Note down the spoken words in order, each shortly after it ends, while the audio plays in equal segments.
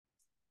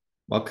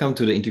Welcome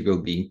to the Integral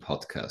Being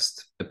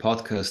Podcast, a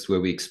podcast where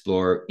we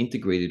explore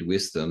integrated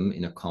wisdom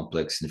in a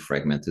complex and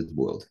fragmented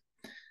world.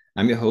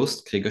 I'm your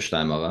host, Gregor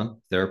Steinmauer,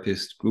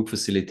 therapist, group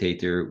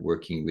facilitator,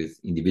 working with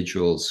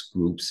individuals,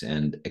 groups,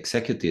 and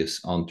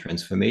executives on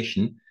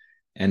transformation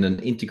and an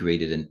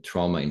integrated and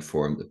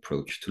trauma-informed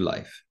approach to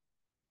life.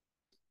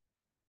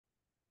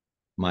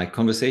 My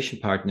conversation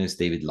partner is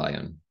David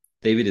Lyon.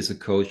 David is a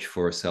coach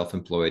for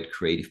self-employed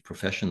creative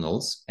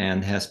professionals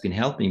and has been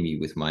helping me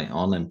with my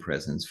online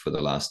presence for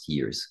the last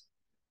years.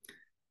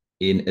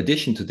 In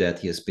addition to that,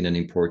 he has been an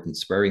important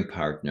sparring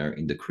partner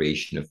in the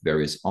creation of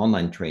various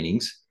online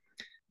trainings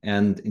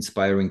and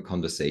inspiring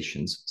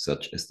conversations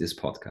such as this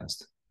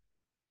podcast.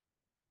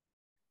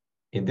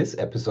 In this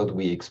episode,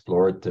 we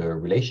explored the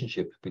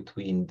relationship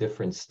between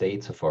different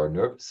states of our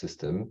nervous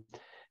system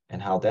and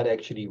how that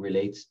actually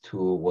relates to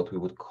what we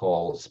would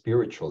call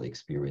spiritual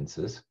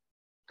experiences.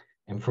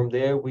 And from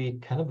there, we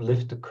kind of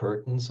lift the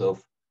curtains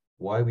of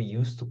why we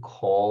used to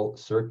call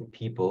certain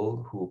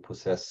people who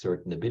possess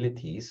certain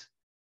abilities,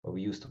 or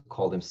we used to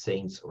call them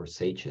saints or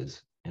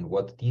sages, and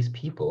what these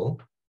people,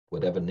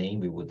 whatever name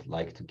we would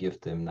like to give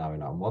them now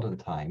in our modern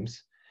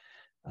times,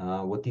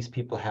 what these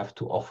people have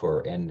to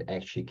offer and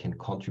actually can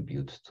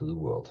contribute to the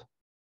world.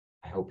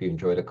 I hope you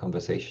enjoy the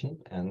conversation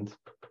and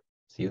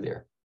see you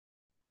there.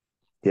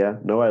 Yeah,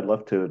 no, I'd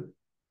love to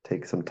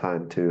take some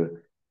time to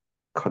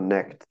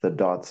connect the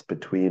dots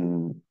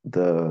between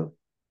the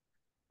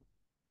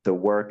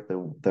work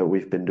that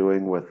we've been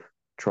doing with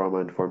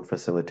trauma-informed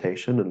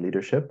facilitation and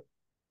leadership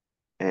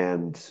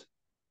and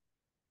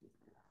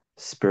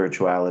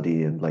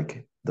spirituality and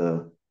like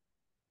I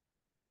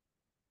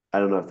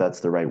don't know if that's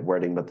the right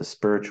wording, but the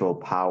spiritual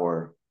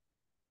power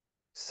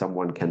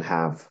someone can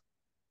have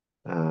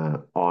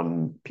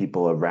on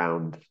people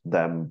around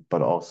them,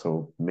 but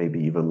also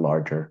maybe even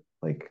larger,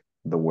 like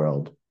the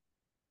world.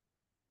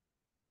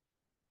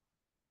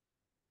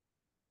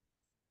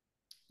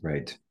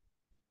 Right.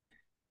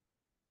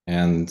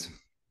 And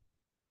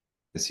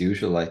as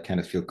usual, I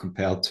kind of feel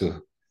compelled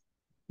to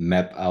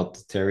map out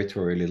the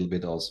territory a little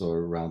bit also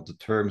around the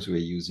terms we're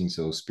using.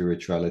 So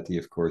spirituality,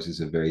 of course, is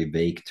a very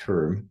vague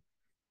term.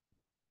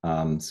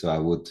 So I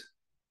would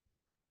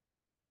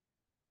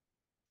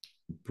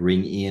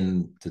bring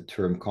in the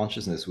term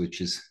consciousness, which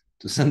is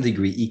to some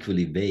degree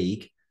equally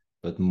vague,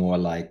 but more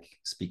like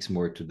speaks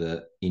more to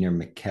the inner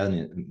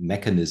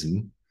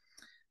mechanism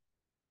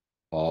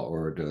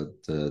or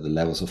the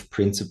levels of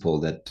principle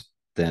that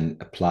then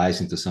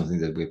applies into something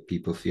that where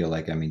people feel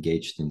like I'm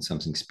engaged in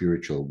something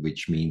spiritual,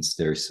 which means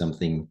there's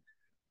something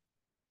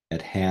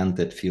at hand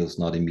that feels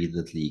not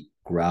immediately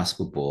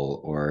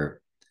graspable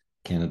or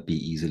cannot be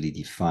easily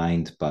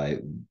defined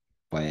by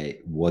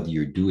what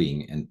you're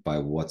doing and by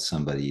what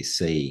somebody is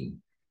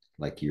saying.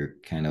 Like you're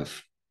kind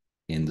of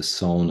in the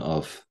zone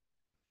of,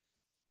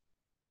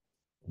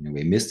 in a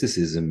way,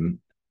 mysticism,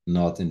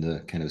 not in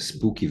the kind of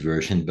spooky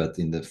version, but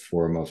in the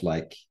form of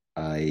like,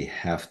 I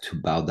have to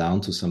bow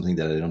down to something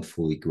that I don't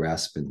fully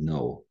grasp and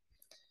know.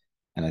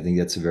 And I think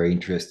that's a very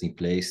interesting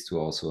place to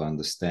also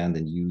understand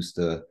and use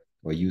the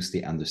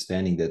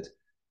understanding that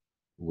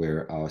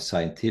where our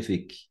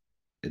scientific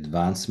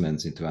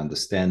advancements into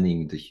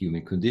understanding the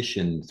human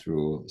condition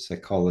through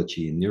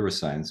psychology and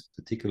neuroscience,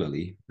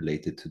 particularly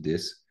related to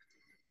this,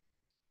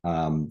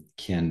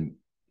 can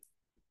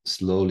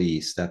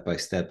slowly, step by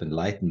step,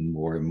 enlighten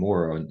more and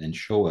more and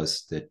show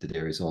us that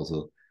there is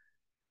also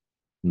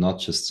not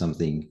just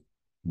something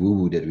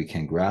woo-woo that we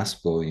can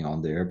grasp going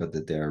on there, but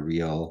that there are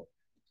real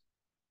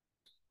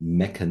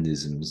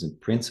mechanisms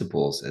and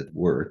principles at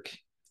work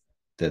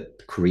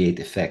that create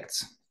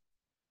effects.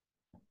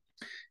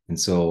 And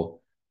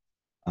so,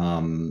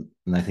 and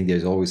I think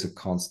there's always a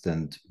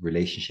constant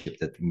relationship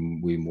that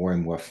we more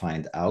and more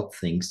find out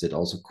things that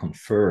also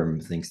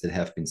confirm things that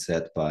have been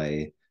said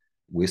by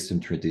wisdom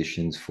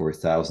traditions for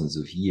thousands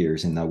of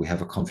years. And now we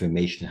have a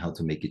confirmation how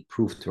to make it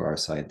proof to our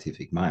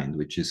scientific mind,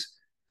 which is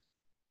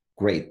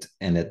great.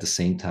 And at the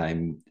same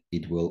time,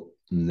 it will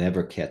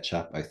never catch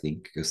up, I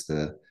think, because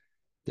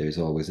there's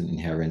always an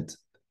inherent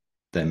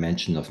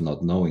dimension of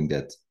not knowing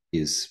that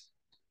is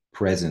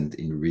present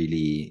in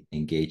really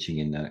engaging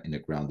in a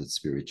grounded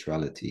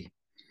spirituality.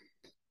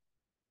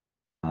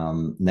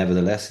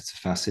 Nevertheless, it's a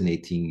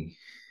fascinating,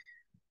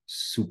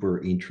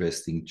 super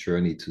interesting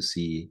journey to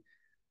see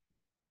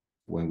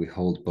when we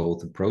hold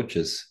both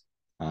approaches,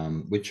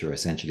 which are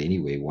essentially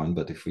anyway one,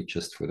 but if we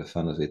just for the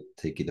fun of it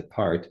take it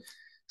apart,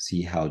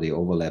 see how they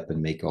overlap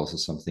and make also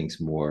some things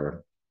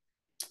more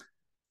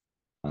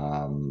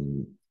a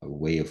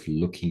way of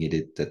looking at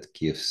it that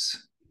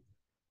gives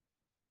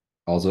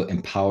also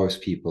empowers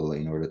people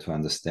in order to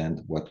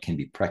understand what can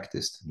be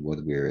practiced and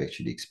what we're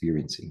actually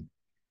experiencing.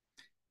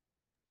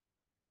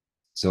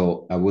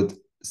 So I would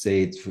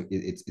say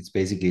it's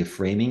basically a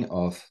framing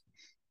of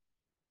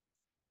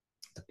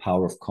the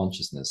power of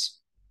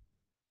consciousness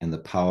and the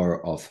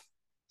power of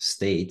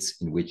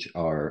states in which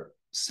our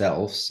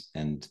selves,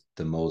 and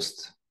the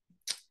most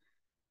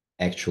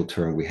actual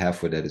term we have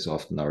for that is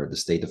often the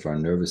state of our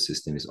nervous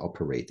system is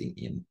operating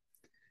in.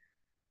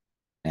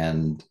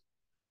 And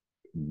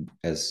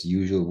as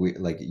usual,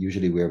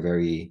 usually we're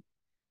very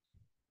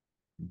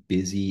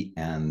busy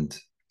and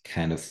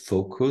kind of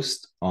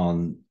focused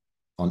on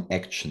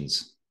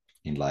actions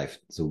in life.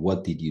 So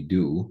what did you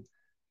do?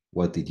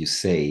 What did you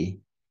say?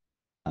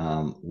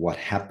 What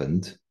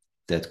happened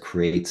that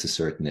creates a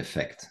certain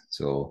effect?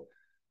 So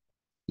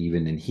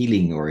even in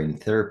healing or in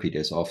therapy,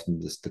 there's often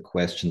the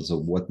questions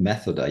of what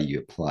method are you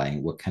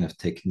applying? What kind of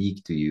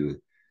technique do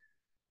you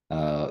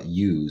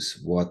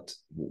use? What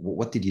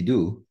did you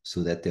do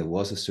so that there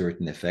was a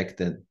certain effect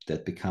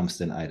that becomes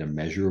then either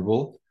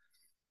measurable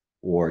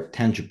or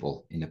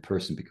tangible in a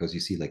person, because you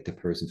see like the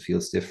person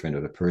feels different,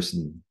 or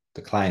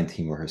the client,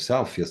 him or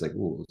herself, feels like,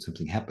 oh,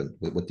 something happened.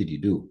 What did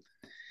you do?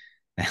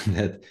 And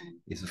that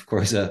is, of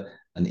course,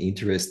 an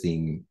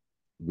interesting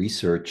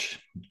research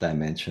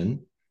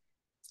dimension.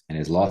 And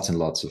there's lots and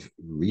lots of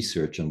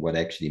research on what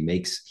actually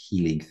makes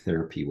healing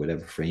therapy,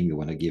 whatever frame you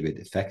want to give it,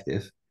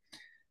 effective.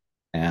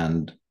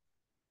 And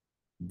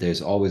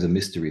there's always a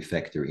mystery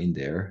factor in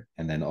there.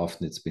 And then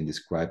often it's been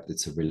described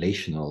it's a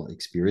relational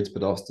experience,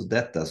 but also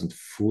that doesn't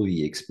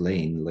fully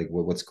explain like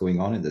what's going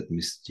on in that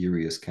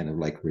mysterious kind of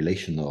like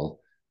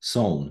relational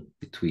zone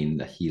between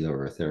the healer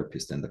or a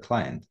therapist and the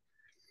client.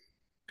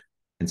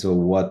 And so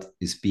what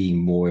is being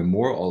more and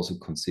more also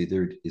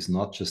considered is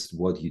not just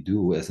what you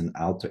do as an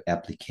outer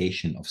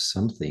application of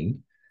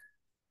something,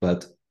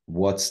 but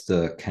what's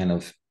the kind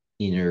of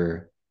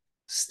inner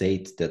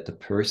state that the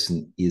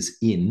person is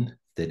in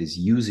that is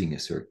using a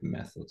certain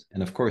method.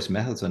 And of course,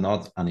 methods are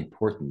not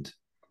unimportant,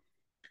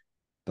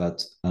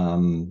 but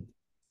in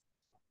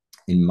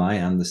my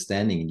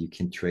understanding, you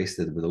can trace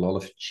that with a lot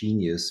of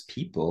genius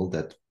people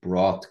that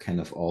brought kind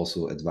of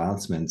also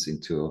advancements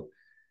into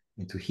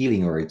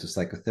healing or into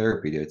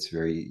psychotherapy. That's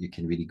very, you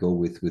can really go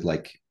with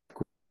like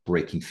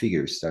breaking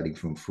figures, starting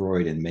from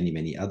Freud and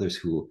many others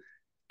who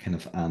kind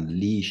of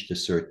unleashed a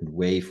certain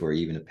wave or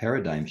even a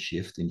paradigm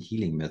shift in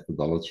healing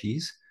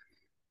methodologies,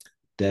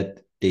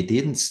 that they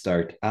didn't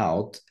start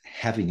out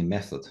having a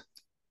method.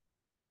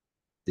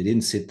 They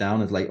didn't sit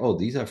down and like, oh,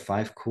 these are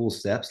 5 cool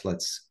steps,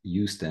 let's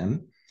use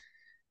them.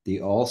 They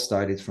all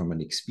started from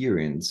an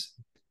experience.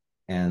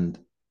 And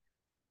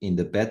in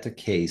the better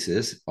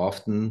cases,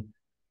 often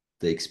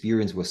the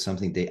experience was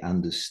something they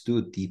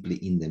understood deeply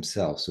in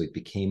themselves. So it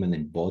became an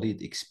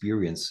embodied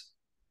experience,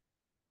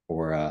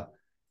 or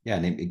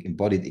an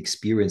embodied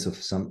experience of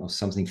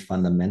something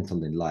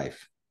fundamental in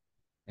life.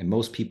 And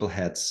most people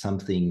had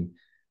something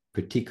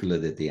particular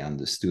that they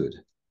understood.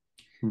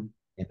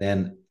 And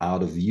then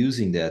out of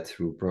using that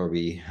through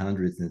probably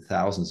hundreds and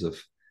thousands of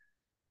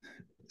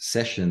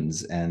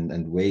sessions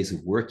and ways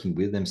of working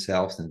with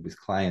themselves and with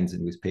clients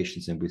and with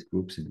patients and with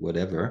groups and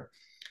whatever,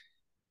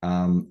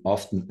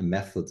 often a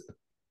method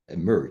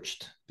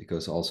emerged,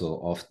 because also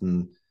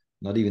often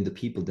not even the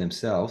people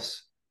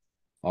themselves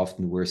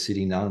often were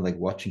sitting down like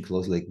watching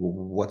closely, like, well,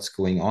 what's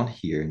going on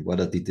here and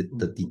what are the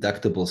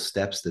deductible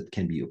steps that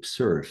can be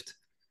observed.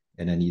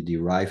 And then you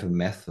derive a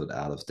method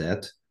out of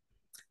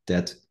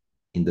that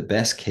in the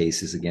best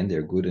cases, again, there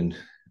are good and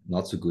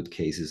not so good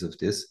cases of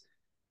this.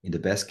 In the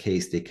best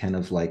case, they kind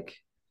of like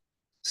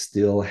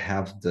still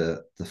have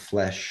the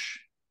flesh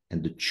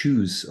and the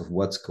juice of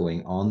what's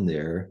going on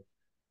there,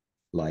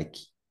 like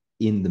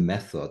in the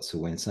method. So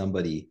when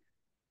somebody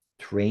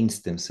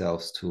trains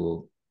themselves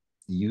to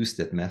use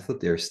that method,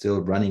 they're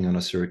still running on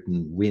a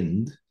certain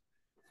wind,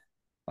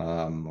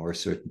 or a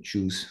certain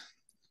juice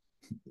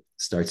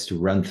starts to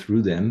run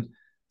through them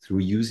through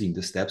using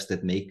the steps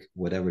that make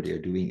whatever they're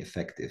doing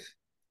effective,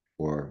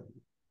 or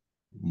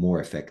more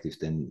effective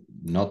than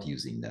not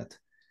using that.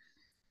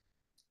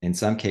 In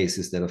some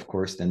cases, that of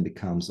course then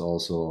becomes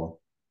also,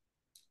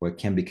 or it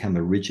can become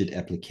a rigid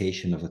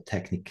application of a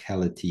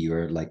technicality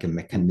or like a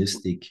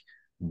mechanistic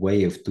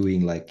way of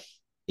doing like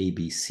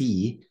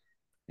ABC.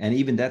 And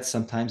even that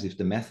sometimes, if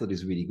the method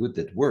is really good,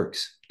 that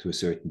works to a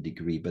certain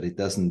degree, but it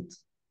doesn't,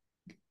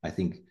 I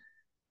think,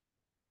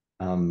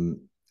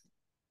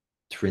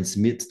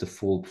 transmit the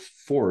full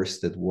force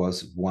that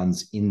was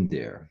once in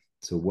there.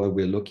 So what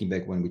we're looking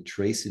back, when we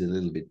trace it a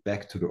little bit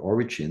back to the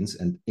origins,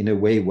 and in a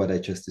way, what I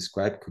just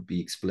described could be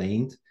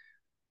explained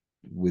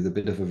with a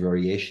bit of a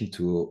variation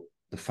to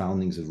the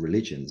foundings of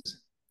religions,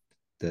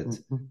 that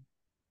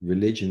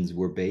religions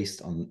were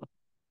based on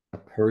a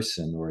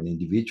person or an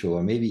individual,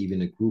 or maybe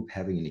even a group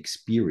having an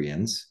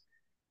experience,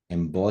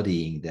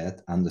 embodying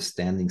that,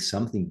 understanding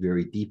something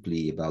very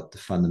deeply about the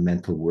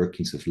fundamental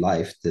workings of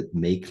life that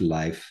make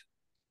life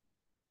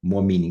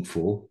more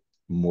meaningful,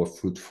 more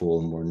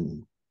fruitful, more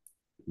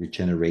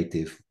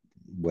regenerative,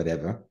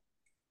 whatever,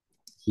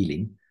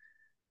 healing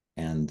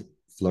and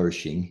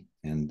flourishing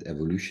and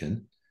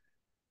evolution.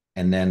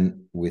 And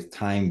then with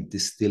time,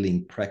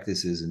 distilling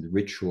practices and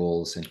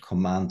rituals and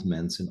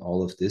commandments and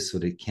all of this, so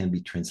that it can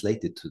be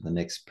translated to the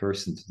next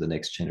person, to the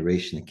next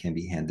generation, and can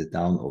be handed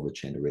down over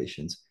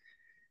generations.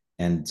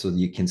 And so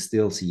you can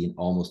still see in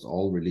almost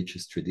all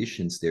religious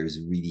traditions, there's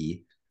a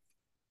really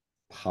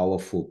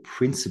powerful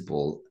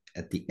principle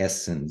at the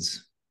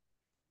essence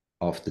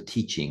of the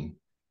teaching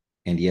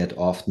And yet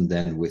often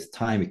then with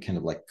time, it kind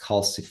of like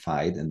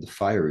calcified and the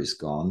fire is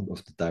gone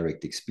of the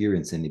direct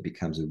experience, and it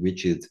becomes a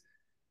rigid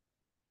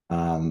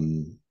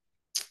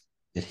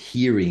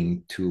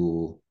adhering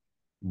to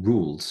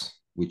rules,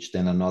 which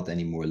then are not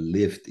anymore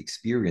lived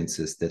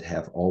experiences that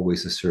have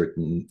always a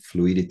certain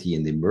fluidity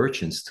and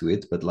emergence to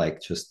it, but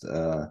like just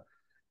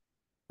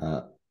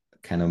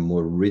kind of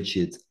more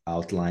rigid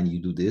outline. You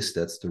do this,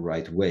 that's the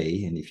right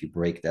way, and if you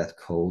break that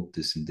code,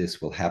 this and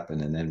this will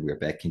happen. And then we're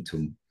back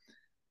into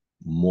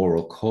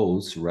moral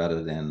codes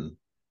rather than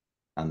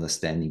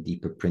understanding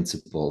deeper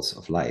principles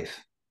of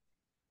life.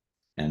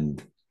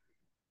 And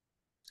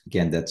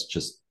again, that's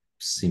just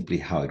simply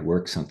how it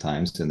works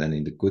sometimes. And then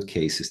in the good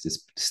cases,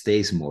 this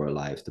stays more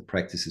alive. The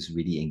practices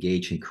really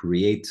engage and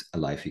create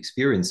alive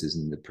experiences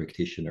in the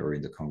practitioner or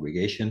in the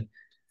congregation.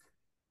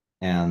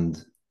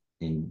 And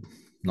in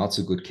not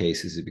so good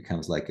cases, it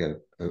becomes like a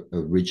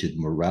rigid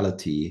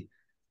morality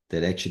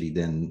that actually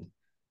then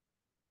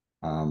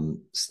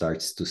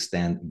starts to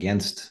stand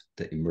against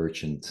the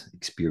emergent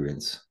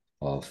experience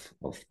of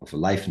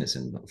aliveness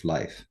and of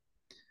life.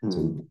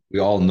 So we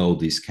all know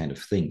these kind of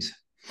things.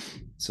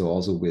 So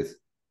also with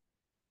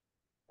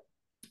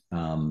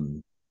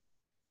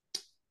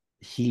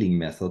healing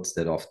methods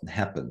that often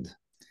happened,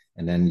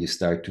 and then you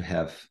start to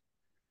have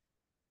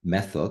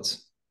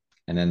methods,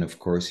 and then of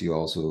course you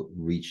also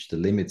reach the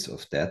limits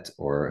of that,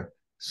 or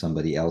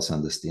somebody else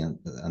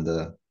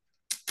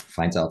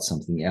finds out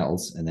something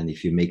else, and then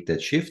if you make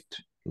that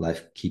shift,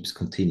 life keeps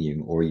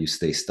continuing, or you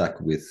stay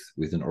stuck with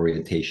an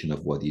orientation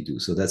of what you do.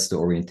 So that's the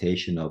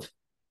orientation of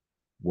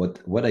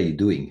what are you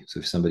doing. So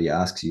if somebody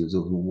asks you,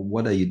 so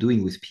what are you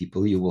doing with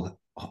people, you will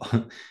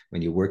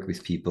when you work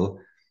with people,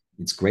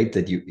 it's great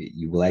that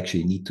you will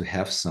actually need to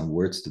have some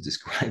words to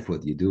describe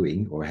what you're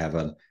doing, or have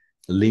a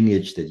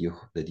lineage that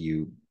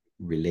you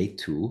relate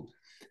to,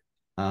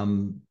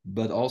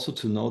 but also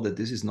to know that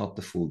this is not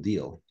the full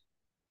deal.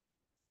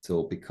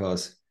 So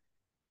because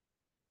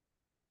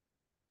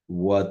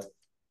what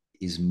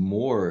is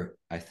more,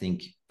 I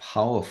think,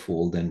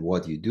 powerful than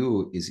what you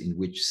do is in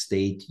which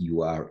state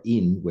you are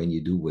in when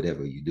you do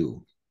whatever you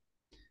do.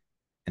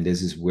 And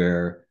this is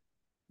where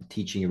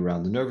teaching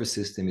around the nervous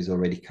system is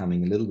already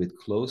coming a little bit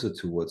closer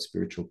to what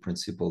spiritual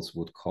principles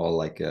would call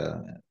like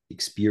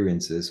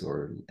experiences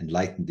or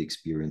enlightened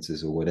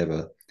experiences or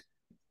whatever.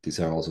 These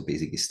are also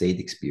basically state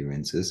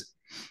experiences.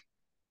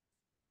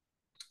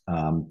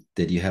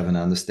 That you have an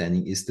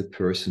understanding, is the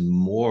person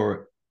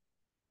more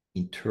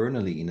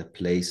internally in a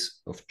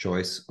place of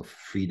choice, of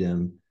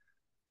freedom,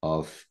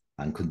 of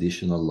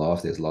unconditional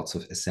love. There's lots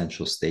of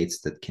essential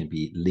states that can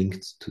be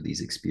linked to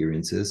these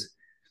experiences,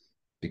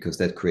 because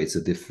that creates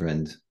a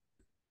different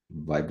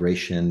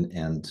vibration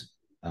and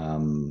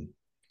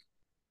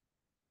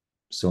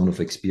zone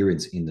of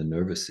experience in the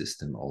nervous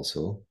system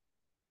also,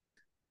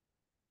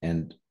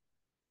 and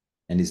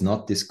is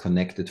not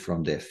disconnected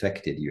from the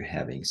effect that you're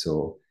having.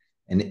 So,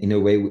 and in a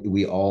way,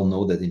 we all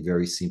know that in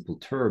very simple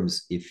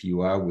terms, if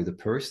you are with a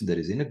person that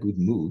is in a good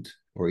mood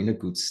or in a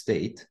good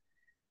state,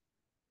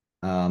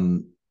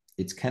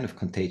 it's kind of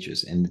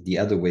contagious. And the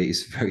other way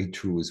is very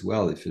true as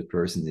well. If a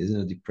person is in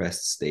a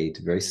depressed state,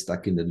 very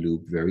stuck in the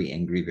loop, very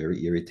angry,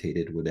 very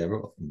irritated,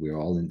 whatever, we're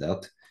all in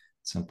that at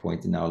some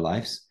point in our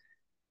lives,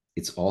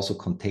 it's also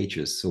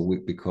contagious. So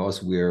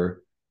because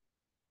we're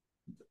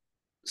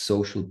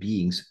social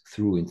beings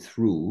through and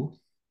through,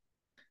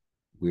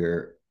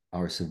 where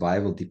our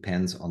survival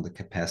depends on the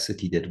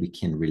capacity that we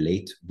can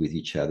relate with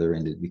each other,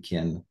 and that we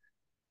can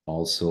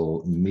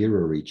also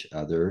mirror each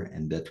other,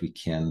 and that we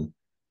can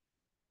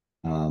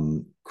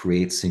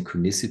create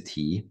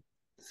synchronicity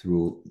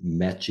through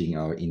matching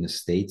our inner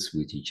states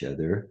with each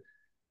other,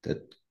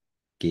 that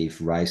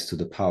gave rise to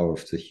the power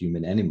of the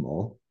human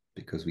animal,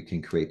 because we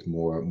can create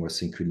more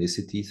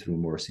synchronicity. Through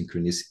more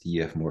synchronicity,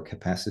 you have more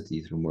capacity.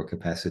 Through more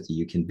capacity,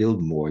 you can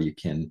build more, you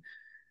can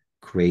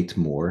create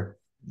more,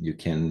 you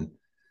can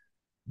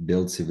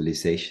build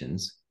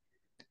civilizations.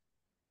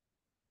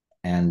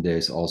 And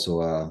there's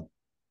also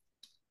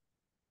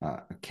a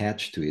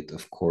catch to it,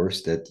 of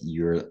course, that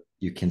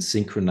you can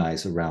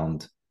synchronize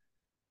around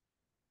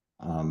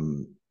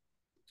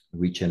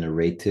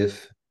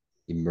regenerative,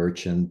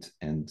 emergent,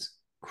 and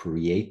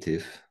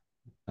creative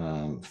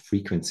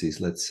frequencies,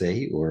 let's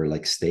say, or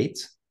like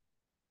states,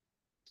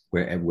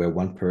 where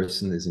one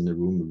person is in the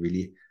room,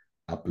 really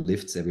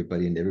uplifts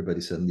everybody, and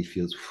everybody suddenly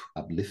feels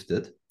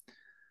uplifted.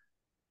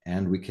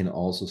 And we can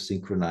also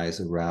synchronize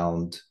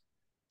around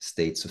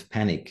states of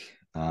panic,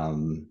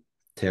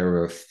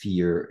 terror,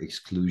 fear,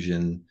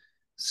 exclusion,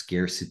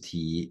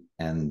 scarcity,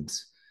 and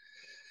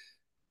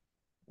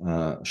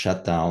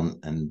shutdown,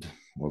 and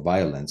or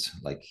violence,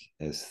 like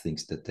as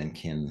things that then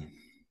can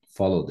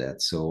follow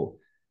that. So,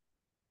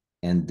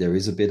 and there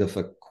is a bit of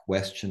a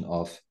question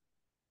of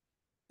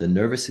the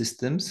nervous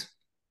systems,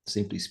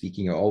 simply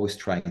speaking, are always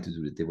trying to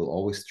do it. They will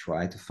always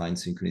try to find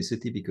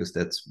synchronicity, because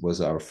that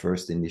was our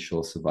first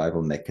initial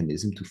survival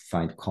mechanism, to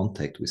find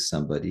contact with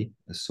somebody.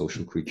 As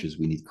social creatures,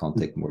 we need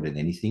contact more than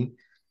anything.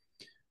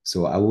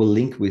 So I will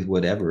link with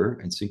whatever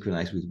and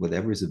synchronize with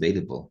whatever is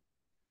available.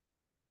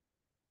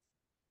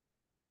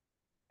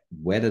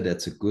 whether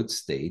that's a good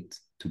state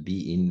to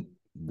be in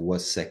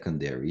was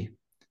secondary,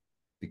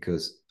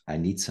 because I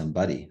need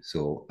somebody.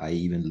 So I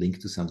even link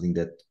to something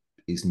that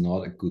is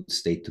not a good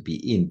state to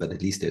be in, but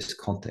at least there's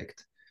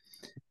contact.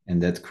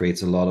 And that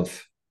creates a lot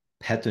of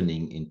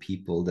patterning in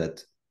people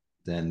that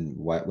then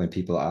when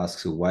people ask,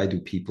 so why do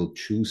people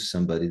choose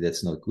somebody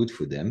that's not good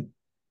for them?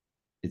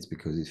 It's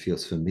because it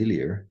feels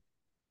familiar,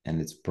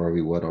 and it's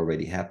probably what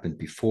already happened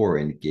before,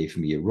 and it gave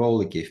me a role,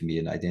 it gave me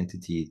an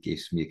identity, it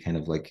gives me a kind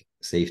of like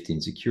safety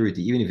and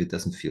security, even if it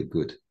doesn't feel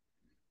good.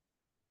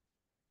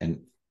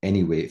 And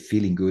anyway,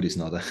 feeling good is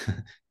not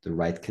the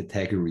right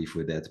category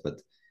for that, but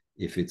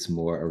if it's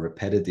more a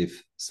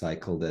repetitive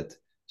cycle that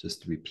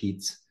just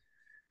repeats,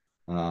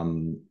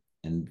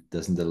 and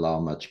doesn't allow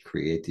much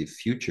creative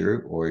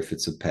future, or if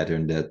it's a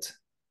pattern that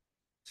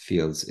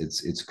feels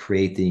it's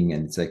creating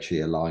and it's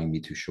actually allowing me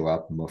to show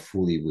up more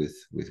fully with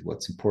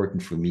what's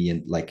important for me,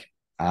 and like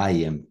I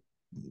am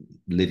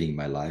living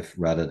my life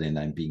rather than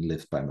I'm being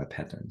lived by my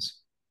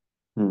patterns.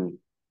 There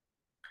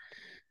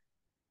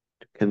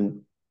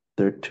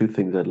are two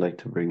things I'd like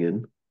to bring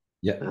in.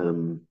 Yeah.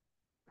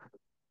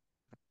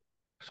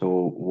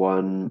 So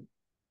one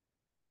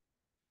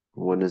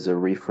is a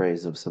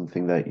rephrase of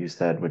something that you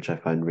said, which I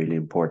find really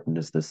important,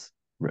 is this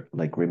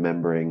like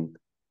remembering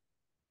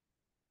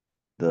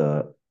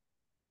the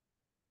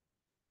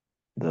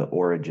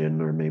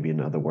origin, or maybe in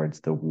other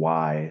words, the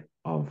why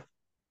of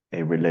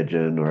a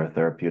religion or a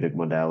therapeutic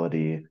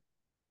modality,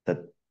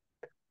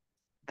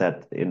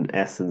 that in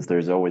essence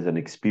there's always an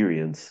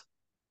experience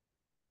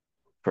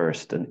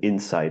first, an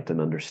insight and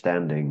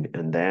understanding,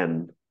 and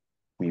then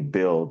we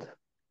build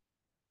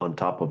on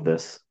top of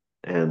this.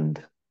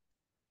 And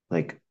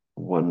like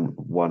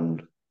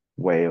one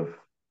way of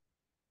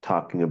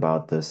talking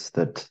about this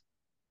that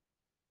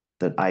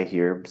I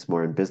hear, it's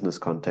more in business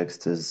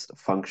context, is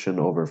function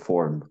over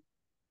form.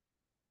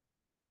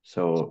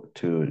 So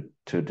to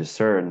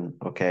discern,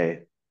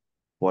 okay,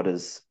 what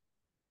is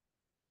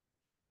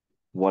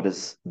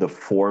the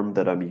form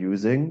that I'm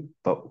using,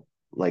 but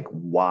like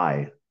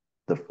why,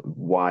 the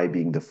why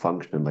being the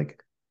function,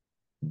 like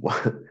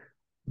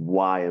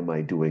why am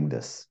I doing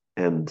this?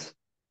 And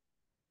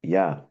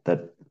yeah,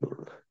 that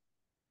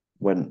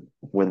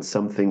when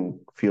something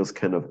feels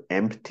kind of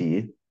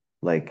empty,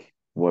 like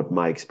what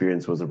my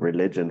experience was of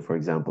religion, for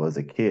example, as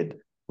a kid,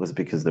 was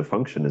because the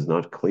function is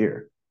not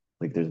clear.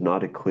 Like there's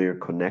not a clear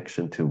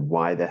connection to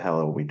why the hell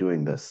are we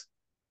doing this.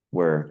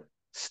 We're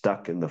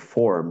stuck in the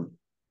form,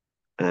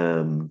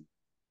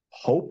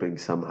 hoping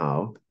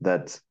somehow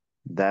that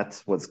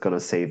that's what's going to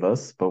save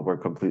us, but we're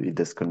completely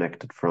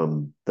disconnected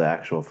from the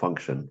actual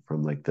function,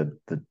 from like the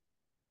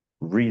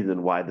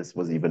reason why this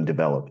was even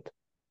developed.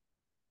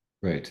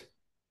 Right.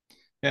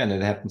 Yeah, and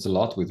it happens a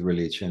lot with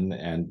religion,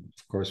 and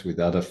of course with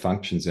other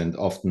functions, and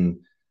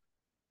often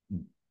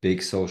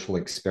big social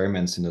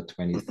experiments in the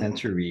 20th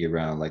century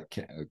around like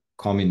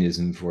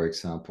communism, for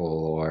example,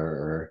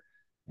 or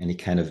any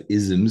kind of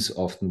isms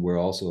often were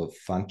also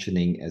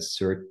functioning as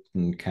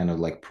certain kind of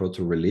like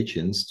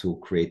proto-religions to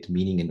create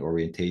meaning and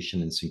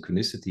orientation and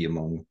synchronicity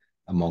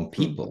among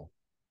people.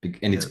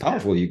 And it's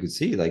powerful. You could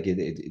see like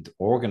it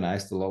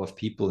organized a lot of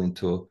people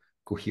into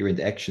coherent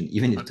action,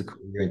 even if the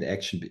coherent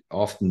action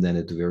often then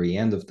at the very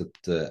end of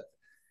the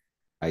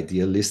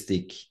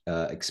idealistic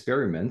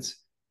experiments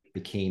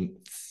became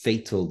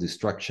fatal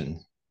destruction.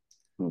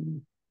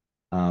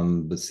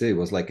 But still, it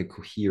was like a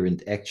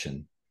coherent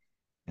action.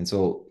 And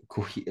so,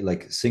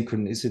 like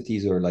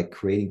synchronicities or like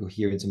creating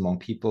coherence among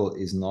people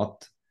is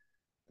not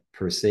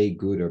per se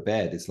good or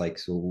bad. It's like,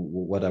 so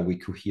what are we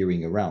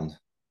cohering around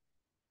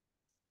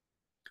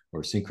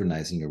or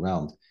synchronizing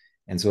around?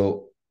 And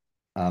so,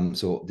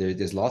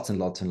 there's lots and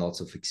lots and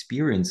lots of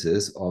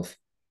experiences of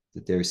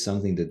that there is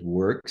something that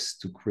works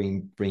to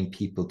bring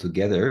people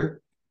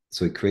together.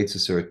 So it creates a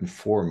certain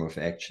form of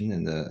action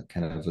and a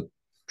kind of a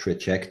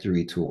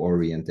trajectory to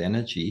orient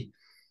energy.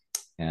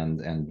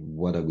 And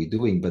what are we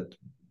doing? But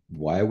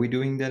why are we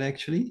doing that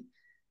actually?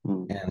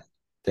 And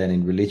then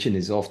in religion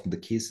is often the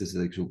case is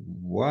like,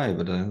 why?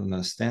 But I don't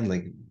understand,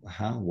 like,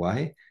 how,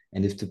 why?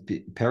 And if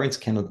the parents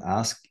cannot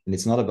ask, and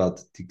it's not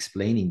about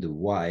explaining the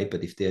why,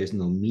 but if there is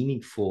no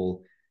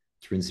meaningful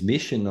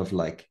transmission of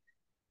like,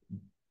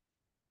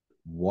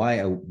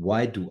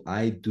 why do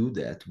I do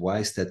that? Why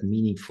is that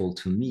meaningful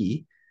to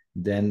me?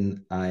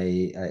 Then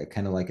I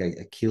kind of like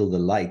I kill the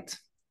light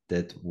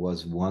that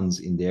was once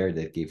in there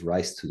that gave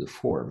rise to the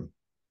form.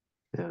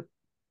 Yeah.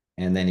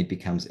 And then it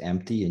becomes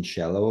empty and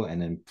shallow.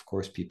 And then of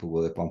course people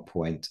will at one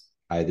point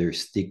either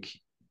stick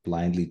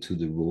blindly to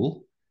the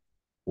rule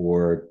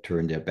or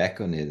turn their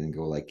back on it and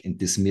go like and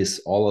dismiss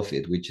all of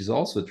it, which is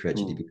also a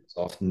tragedy because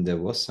often there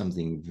was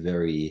something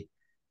very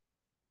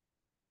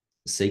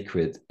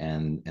sacred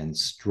and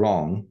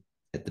strong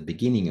at the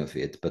beginning of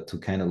it, but to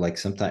kind of like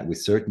sometimes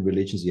with certain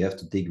religions you have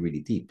to dig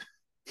really deep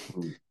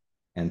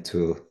and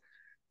to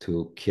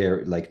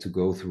care, like to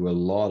go through a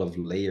lot of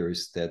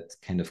layers that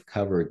kind of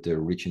covered the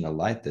original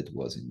light that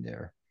was in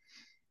there,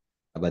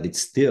 but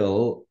it's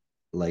still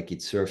like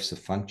it serves a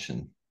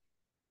function.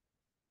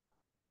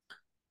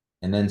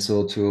 And then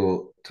so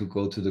to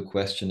go to the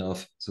question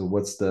of, so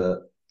what's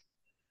the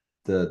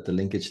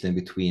linkage then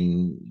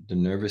between the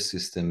nervous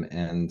system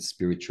and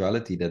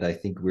spirituality, that I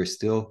think we're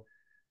still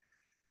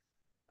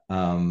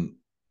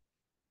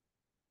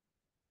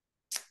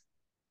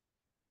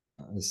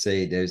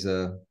say there's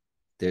a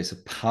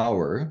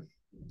power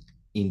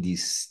in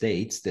these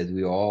states that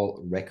we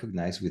all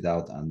recognize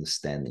without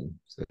understanding.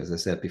 So as I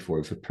said before,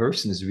 if a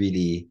person is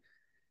really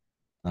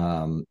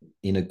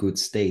in a good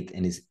state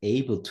and is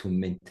able to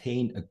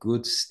maintain a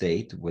good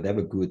state,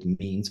 whatever good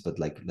means, but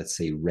like, let's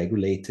say,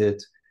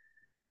 regulated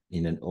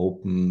in an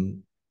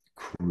open,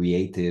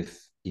 creative,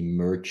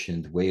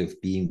 emergent way of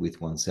being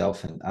with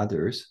oneself and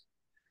others,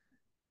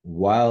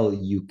 while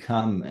you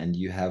come and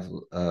you have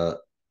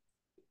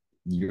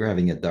you're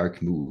having a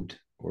dark mood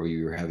or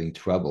you're having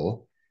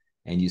trouble,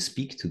 and you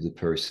speak to the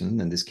person,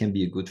 and this can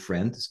be a good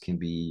friend, this can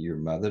be your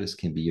mother, this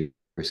can be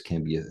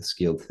a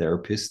skilled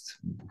therapist,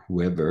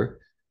 whoever,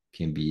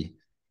 can be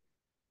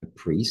a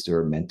priest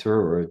or a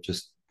mentor or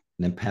just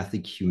an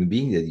empathic human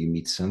being that you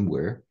meet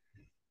somewhere,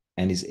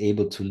 and is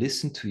able to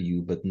listen to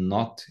you but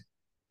not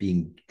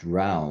being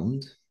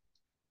drowned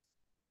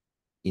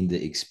in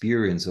the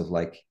experience of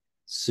like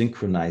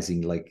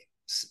synchronizing, like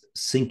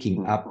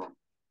syncing up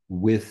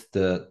with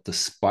the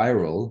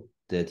spiral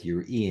that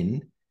you're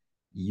in.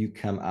 You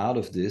come out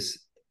of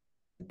this,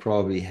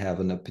 probably have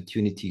an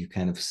opportunity to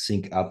kind of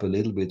sync up a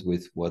little bit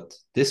with what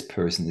this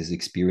person is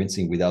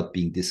experiencing without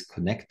being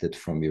disconnected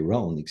from your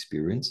own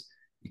experience.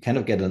 You kind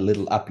of get a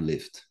little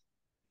uplift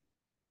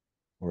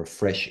or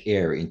fresh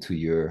air into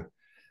your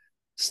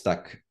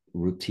stuck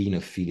routine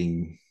of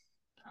feeling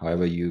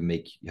however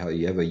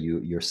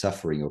you're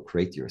suffering or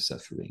create your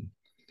suffering.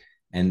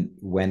 And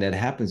when that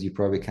happens, you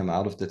probably come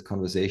out of that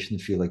conversation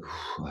and feel like,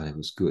 oh, that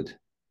was good.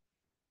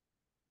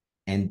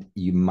 And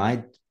you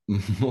might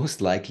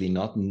most likely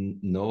not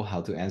know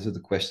how to answer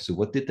the question, so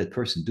what did that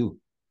person do?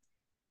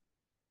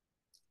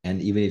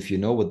 And even if you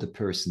know what the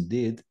person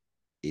did,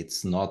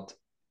 it's not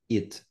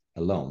it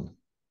alone.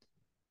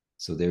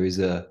 So there is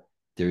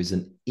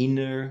an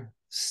inner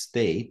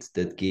state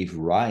that gave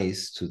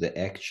rise to the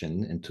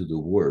action and to the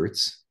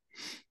words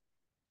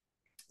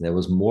that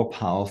was more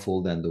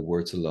powerful than the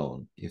words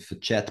alone. If a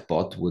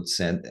chatbot would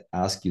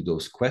ask you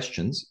those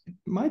questions, it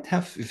might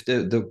have, if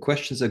the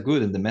questions are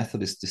good and the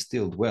method is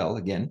distilled well,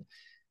 again,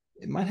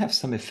 it might have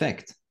some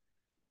effect.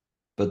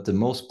 But the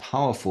most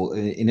powerful,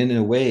 in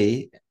a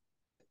way,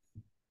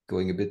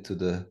 going a bit to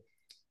the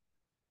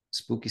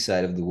spooky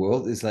side of the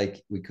world, is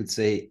like, we could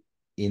say,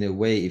 in a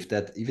way, if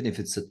that, even if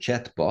it's a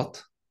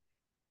chatbot,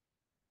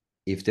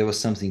 if there was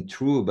something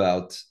true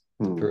about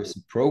the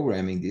person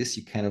programming this,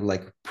 you kind of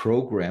like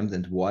programmed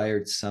and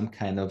wired some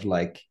kind of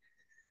like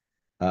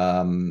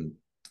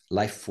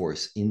life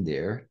force in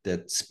there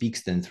that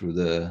speaks then through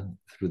the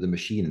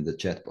machine and the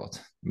chatbot.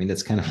 I mean,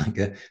 that's kind of like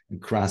a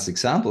crass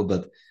example,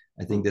 but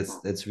I think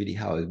that's really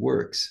how it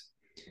works.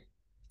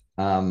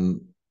 But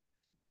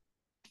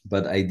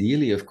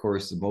ideally, of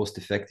course, the most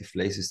effective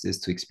place is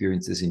to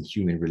experience this in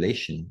human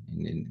relation,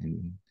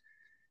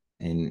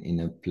 in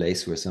a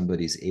place where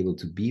somebody is able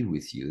to be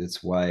with you.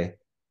 That's why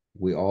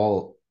we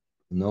all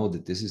know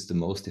that this is the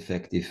most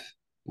effective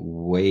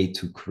way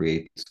to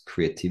create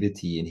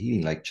creativity and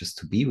healing, like just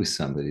to be with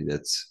somebody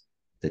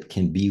that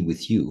can be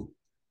with you,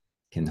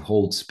 can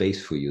hold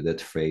space for you.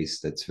 That phrase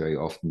that's very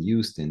often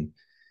used in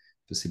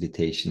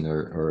facilitation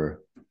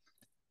or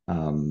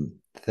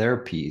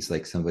therapy is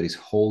like somebody's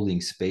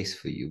holding space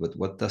for you. But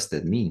what does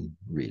that mean,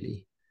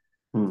 really?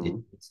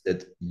 It's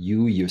that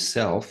you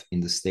yourself,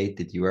 in the state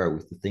that you are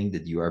with the thing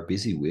that you are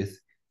busy with,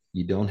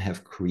 you don't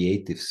have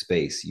creative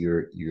space.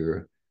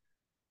 Your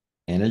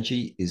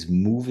energy is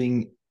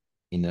moving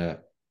in a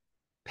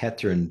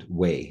patterned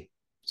way.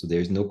 So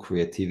there's no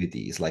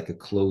creativity. It's like a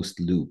closed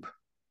loop.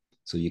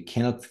 So you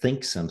cannot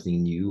think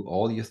something new.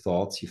 All your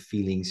thoughts, your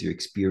feelings, your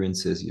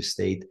experiences, your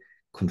state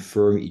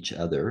confirm each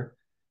other.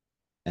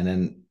 And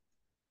then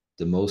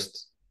the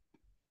most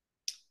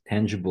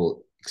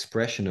tangible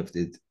expression of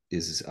it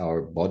is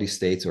our body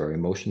states or our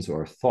emotions or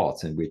our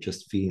thoughts. And we're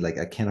just feeling like,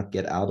 I cannot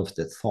get out of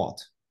that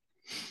thought.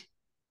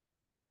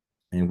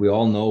 And we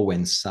all know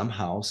when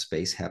somehow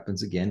space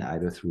happens again,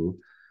 either through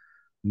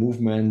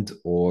movement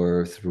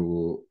or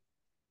through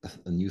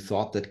a new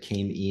thought that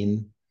came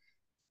in.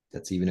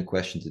 That's even a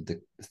question. Did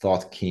the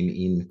thought came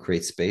in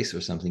create space,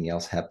 or something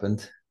else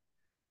happened,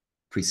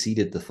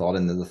 preceded the thought,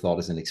 and then the thought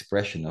is an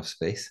expression of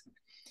space?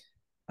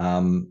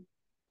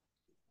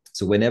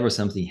 So whenever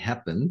something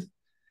happened,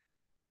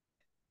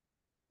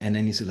 and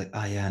then you say like,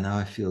 oh yeah, now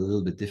I feel a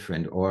little bit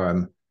different,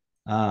 or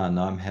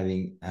now I'm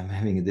having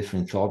a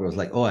different thought. I was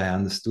like, oh, I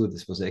understood.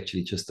 This was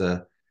actually just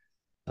a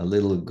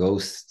little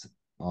ghost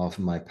of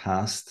my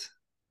past,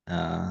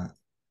 and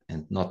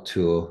not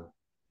to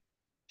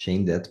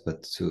shame that,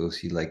 but to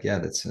see like, yeah,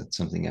 that's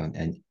something,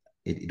 and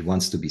it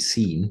wants to be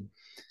seen.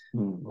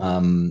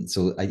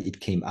 So it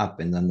came up,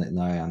 and then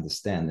now I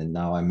understand, and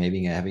now I'm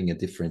maybe having a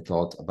different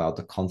thought about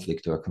the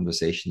conflict or a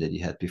conversation that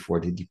you had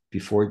before.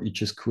 Before you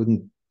just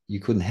couldn't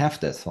have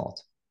that thought,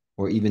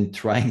 or even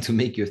trying to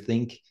make you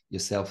think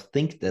yourself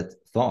think that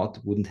thought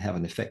wouldn't have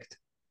an effect.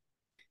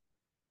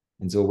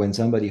 And so when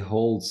somebody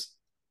holds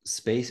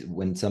space,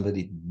 when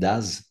somebody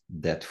does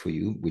that for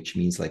you, which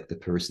means like the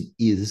person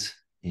is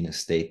in a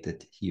state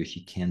that he or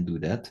she can do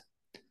that,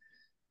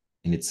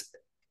 and it's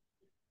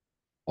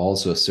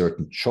also a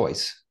certain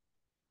choice.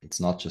 It's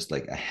not just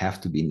like I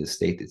have to be in the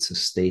state, it's a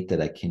state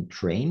that I can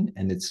train,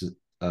 and it's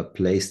a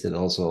place that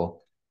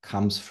also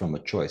comes from a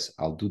choice.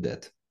 I'll do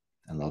that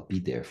and I'll be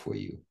there for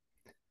you.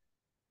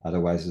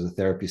 Otherwise, as a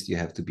therapist, you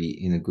have to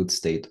be in a good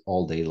state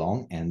all day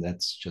long, and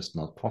that's just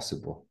not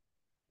possible.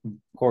 Of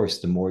course,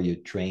 the more you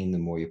train, the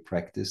more you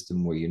practice, the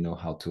more you know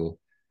how to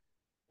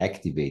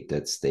activate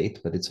that state,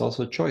 but it's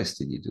also a choice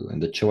that you do.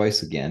 And the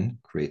choice, again,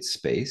 creates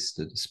space.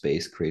 The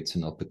space creates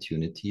an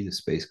opportunity. The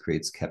space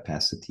creates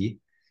capacity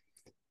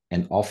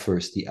and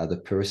offers the other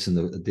person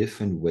a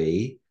different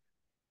way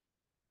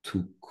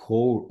to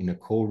in a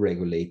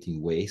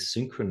co-regulating way,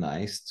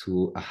 synchronize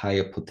to a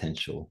higher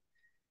potential.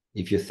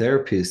 If your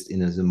therapist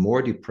is in a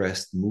more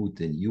depressed mood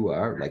than you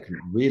are, like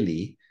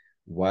really,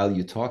 while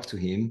you talk to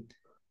him,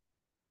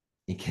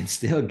 it can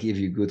still give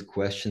you good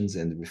questions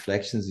and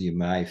reflections. You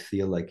might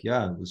feel like,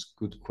 yeah, it was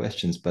good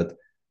questions, but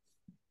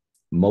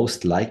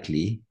most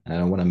likely, I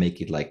don't want to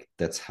make it like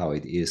that's how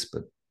it is,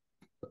 but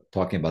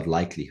talking about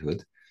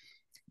likelihood,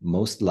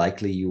 most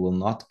likely you will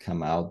not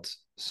come out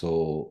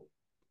so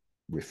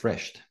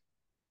refreshed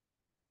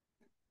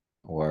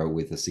or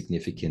with a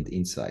significant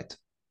insight.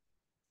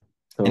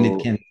 So, and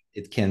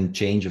it can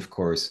change, of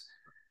course.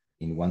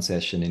 In one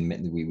session,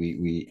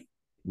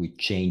 we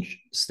change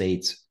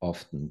states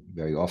often,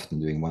 very often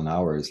during 1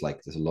 hour. It's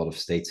like there's a lot of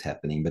states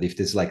happening. But if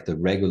there's like the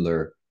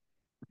regular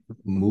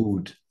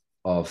mood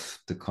of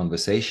the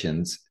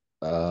conversations,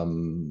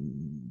 there's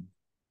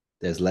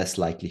less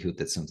likelihood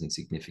that something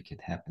significant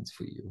happens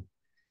for you.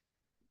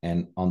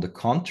 And on the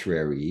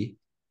contrary,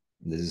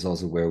 this is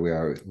also where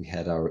we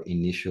had our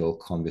initial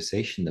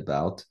conversation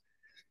about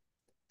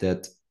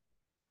that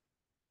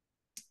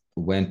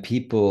when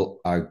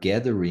people are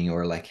gathering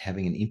or like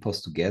having an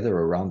impulse to gather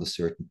around a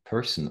certain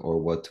person, or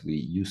what we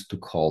used to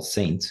call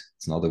saint,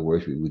 it's not a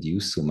word we would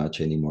use so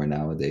much anymore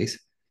nowadays,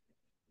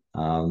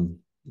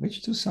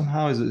 which too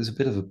somehow is a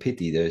bit of a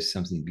pity. There's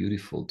something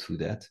beautiful to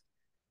that.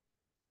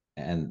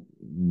 And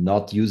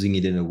not using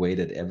it in a way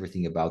that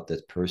everything about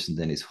that person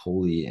then is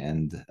holy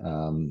and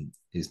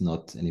is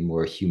not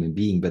anymore a human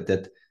being, but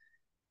that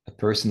a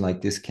person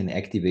like this can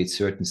activate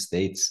certain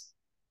states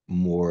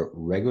more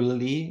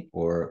regularly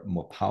or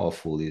more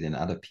powerfully than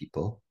other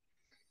people.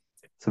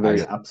 It's a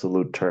very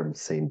absolute term,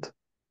 saint,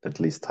 at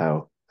least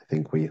how I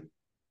think we use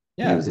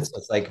it.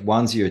 It's like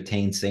once you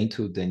attain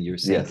sainthood, then you're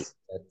saint. Yes.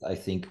 I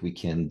think we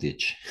can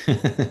ditch.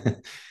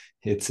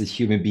 It's a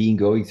human being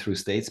going through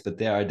states, but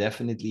there are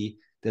definitely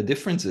the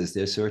differences.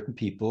 There are certain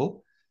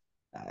people.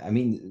 I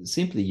mean,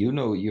 simply,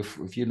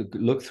 if you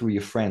look through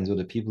your friends or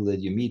the people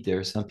that you meet, there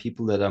are some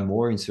people that are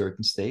more in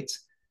certain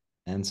states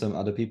and some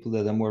other people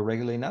that are more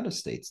regular in other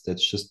states.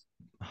 That's just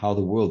how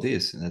the world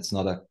is. And that's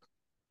not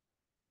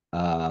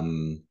a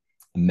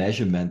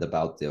measurement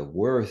about their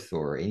worth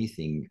or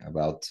anything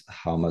about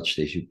how much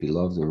they should be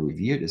loved or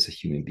revered as a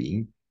human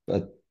being,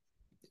 but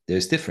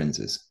there's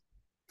differences.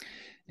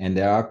 And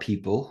there are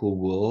people who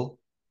will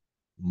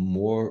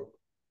more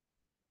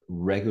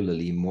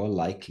regularly, more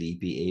likely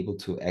be able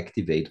to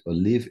activate or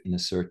live in a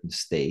certain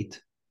state.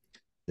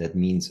 That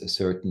means a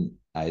certain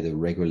either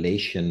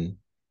regulation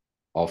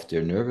of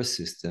their nervous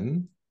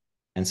system,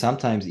 and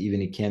sometimes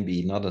even it can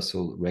be not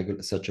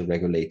such a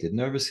regulated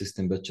nervous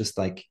system, but just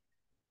like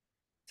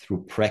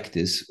through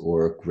practice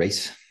or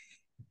grace,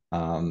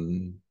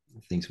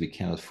 things we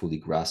cannot fully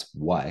grasp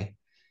why,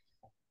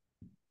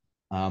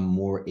 I'm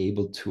more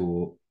able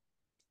to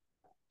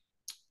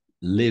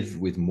live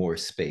with more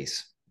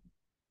space.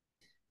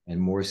 And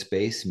more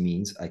space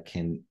means I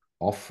can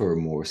offer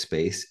more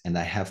space and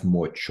I have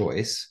more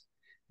choice.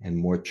 And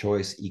more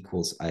choice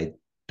equals I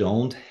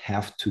don't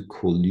have to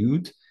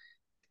collude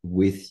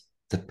with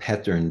the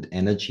patterned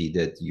energy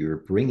that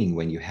you're bringing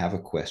when you have a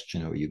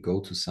question or you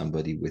go to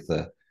somebody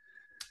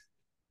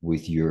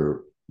with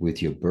your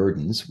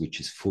burdens, which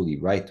is fully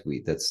right.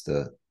 That's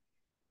the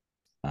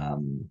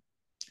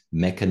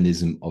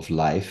mechanism of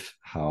life,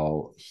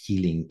 how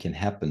healing can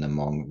happen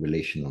among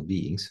relational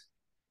beings,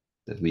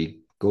 that we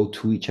go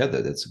to each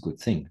other. That's a good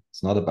thing.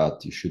 It's not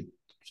about you should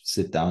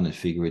sit down and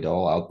figure it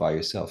all out by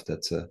yourself.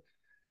 That's a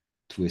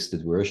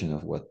twisted version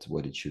of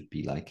what it should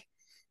be like.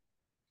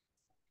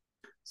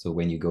 So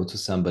when you go to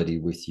somebody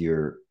with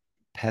your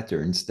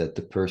patterns, that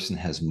the person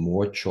has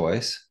more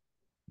choice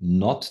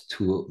not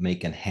to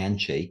make a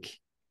handshake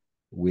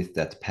with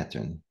that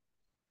pattern,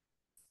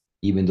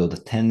 even though the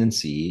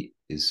tendency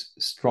is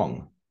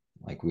strong.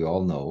 Like we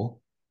all know,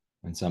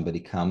 when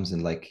somebody comes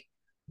and like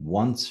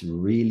wants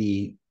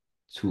really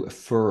to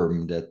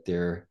affirm that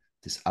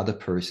this other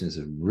person is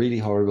a really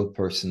horrible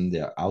person,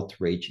 their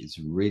outrage is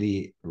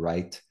really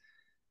right,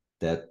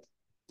 that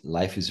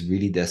life is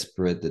really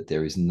desperate, that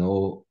there is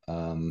no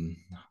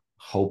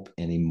hope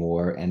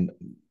anymore, and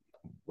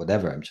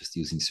whatever. I'm just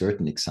using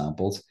certain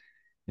examples.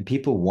 And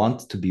people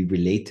want to be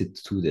related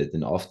to that.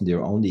 And often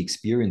their only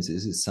experience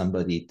is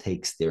somebody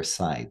takes their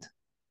side.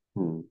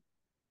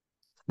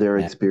 Their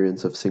And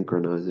experience of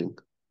synchronizing.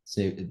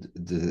 so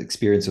the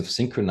experience of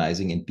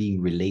synchronizing and being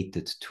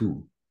related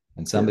to.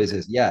 And somebody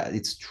says, yeah,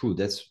 it's true.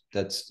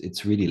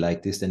 It's really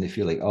like this. Then they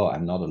feel like, oh,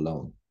 I'm not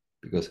alone.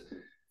 Because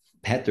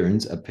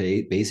patterns are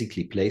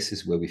basically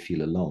places where we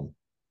feel alone.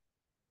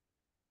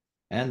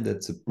 And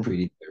that's a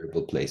pretty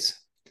terrible place.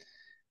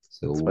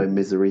 So that's why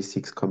misery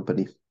seeks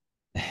company.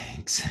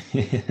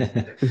 Exactly.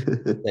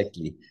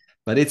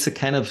 But it's a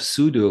kind of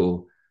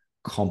pseudo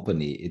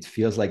company. It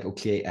feels like,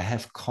 okay, I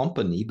have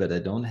company, but I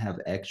don't have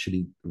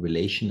actually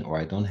relation, or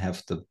I don't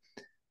have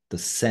the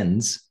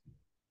sense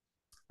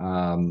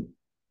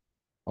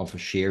of a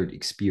shared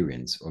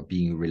experience or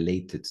being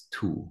related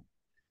to.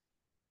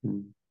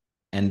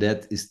 And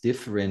that is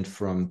different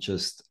from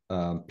just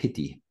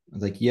pity.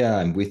 Like, yeah,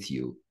 I'm with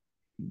you.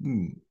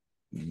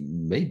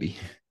 Maybe.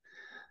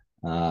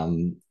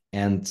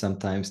 And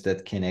sometimes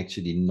that can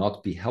actually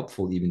not be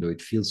helpful, even though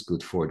it feels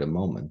good for the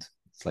moment.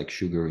 It's like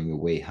sugaring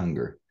away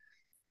hunger.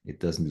 It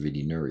doesn't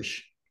really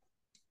nourish.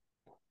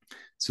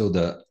 So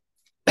the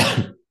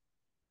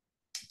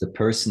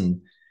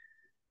person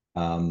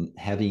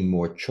having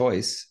more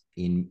choice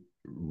in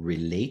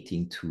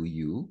relating to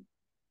you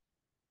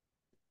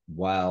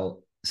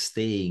while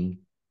staying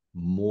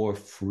more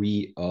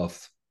free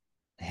of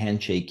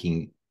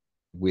handshaking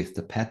with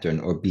the pattern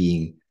or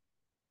being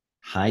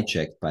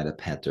hijacked by the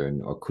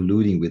pattern or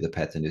colluding with the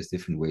pattern. There's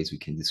different ways we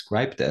can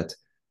describe that,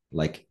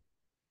 like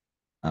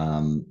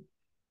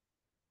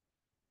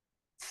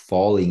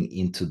falling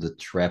into the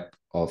trap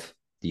of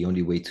the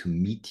only way to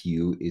meet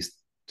you is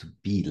to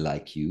be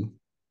like you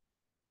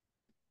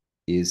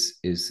is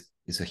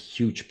a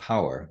huge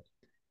power.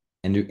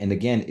 And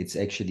again, it's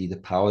actually the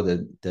power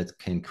that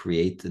can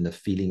create a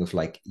feeling of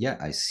like, yeah,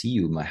 I see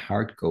you, my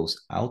heart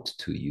goes out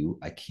to you,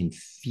 I can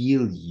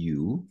feel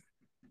you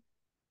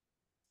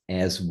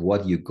as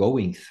what you're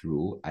going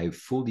through. I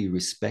fully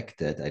respect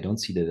that. I don't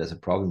see that as a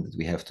problem that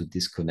we have to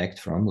disconnect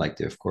from. Like,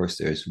 there, of course,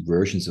 there's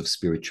versions of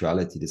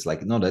spirituality that's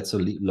like, no, that's a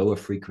lower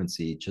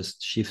frequency,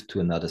 just shift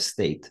to another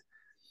state.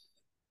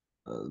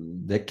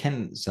 That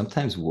can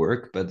sometimes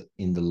work, but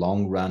in the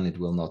long run, it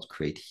will not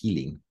create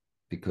healing,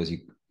 because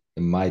it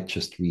might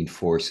just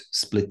reinforce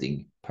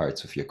splitting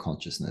parts of your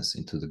consciousness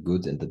into the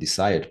good and the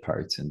desired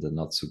parts, and the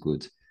not so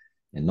good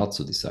and not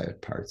so desired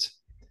parts.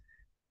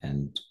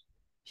 And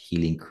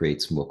healing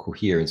creates more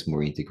coherence,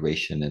 more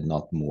integration, and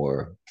not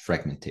more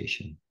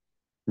fragmentation.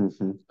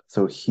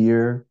 So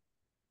here,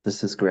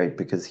 this is great,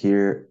 because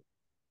here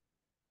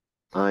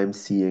I'm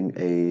seeing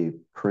a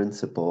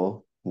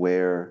principle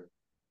where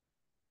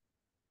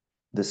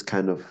this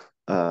kind of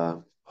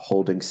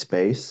holding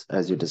space,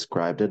 as you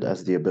described it,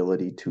 as the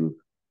ability to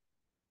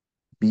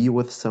be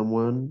with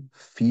someone,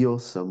 feel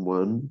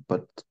someone,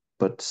 but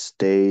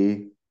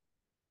stay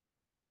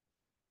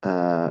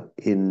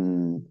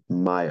in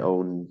my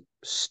own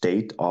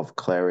state of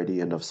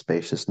clarity and of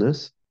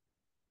spaciousness.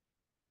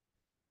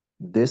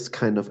 This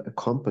kind of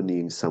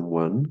accompanying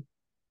someone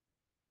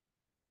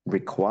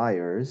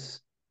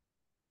requires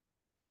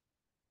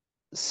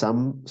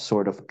some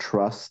sort of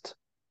trust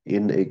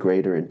in a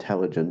greater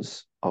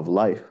intelligence of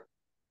life,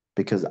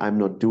 because I'm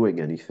not doing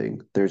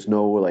anything. There's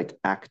no like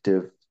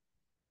active,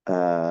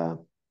 I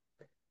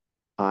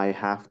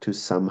have to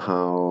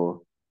somehow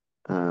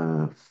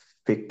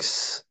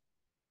fix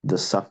the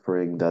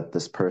suffering that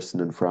this person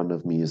in front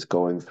of me is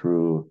going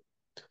through,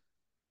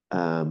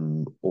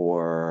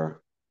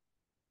 or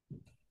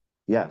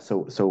yeah,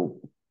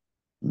 so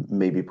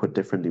maybe put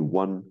differently,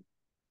 one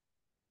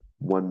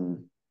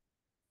one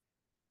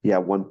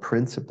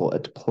principle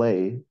at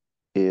play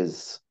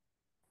is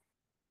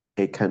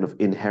a kind of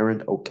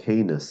inherent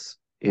okayness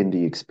in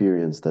the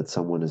experience that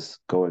someone is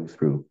going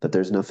through, that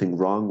there's nothing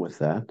wrong with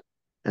that,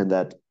 and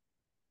that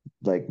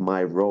like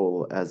my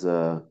role as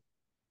a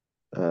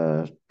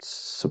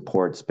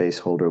support space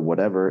holder,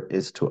 whatever,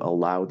 is to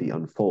allow the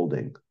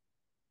unfolding.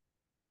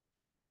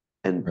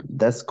 And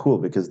that's cool,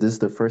 because this is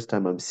the first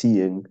time I'm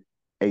seeing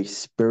a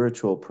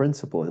spiritual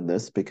principle in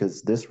this,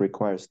 because this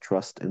requires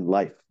trust in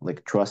life,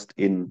 like trust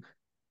in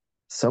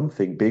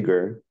something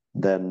bigger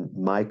than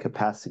my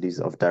capacities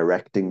of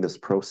directing this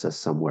process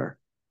somewhere.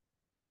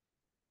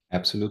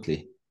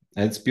 Absolutely.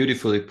 And it's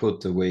beautifully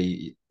put, the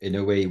way, in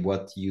a way,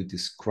 what you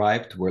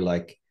described were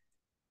like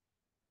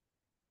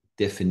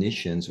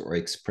definitions or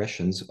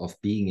expressions of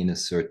being in a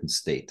certain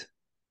state.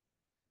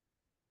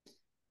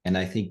 And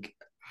I think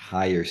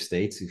higher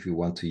states, if you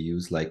want to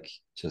use like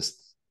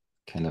just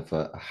kind of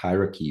a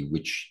hierarchy,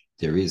 which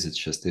there is, it's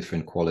just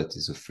different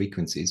qualities of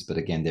frequencies. But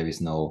again, there is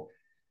no,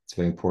 it's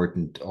very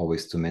important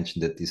always to mention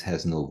that this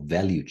has no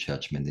value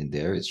judgment in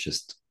there. It's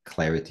just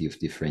clarity of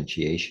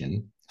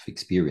differentiation of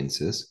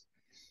experiences.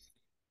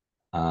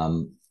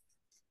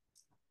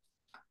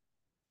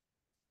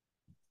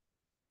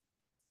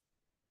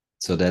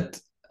 So that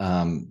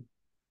a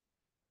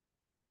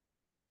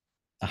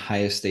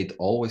higher state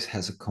always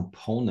has a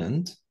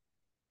component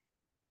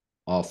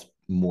of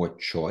more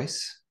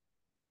choice,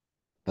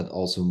 but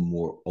also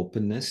more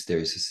openness. There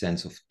is a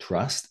sense of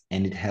trust,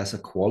 and it has a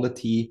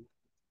quality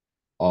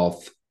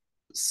of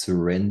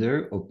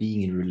surrender, of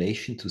being in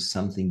relation to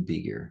something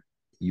bigger.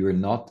 You're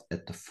not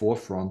at the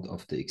forefront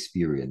of the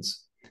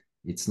experience.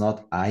 It's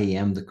not, I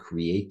am the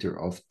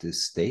creator of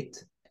this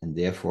state, and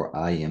therefore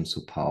I am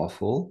so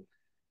powerful.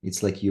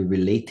 It's like you're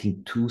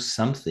relating to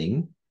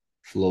something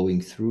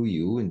flowing through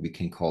you, and we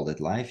can call that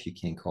life. You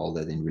can call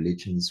that, in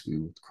religions, we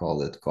would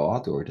call it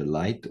God or the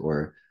light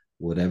or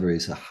whatever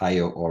is a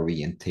higher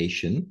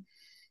orientation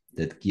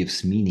that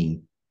gives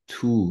meaning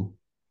to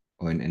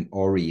and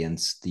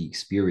orients the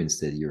experience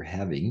that you're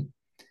having.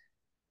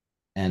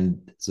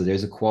 And so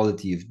there's a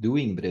quality of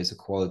doing, but there's a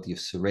quality of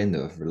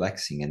surrender, of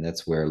relaxing. And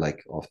that's where,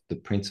 like, of the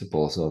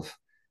principles of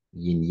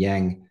yin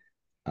yang,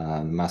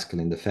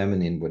 masculine, the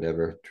feminine,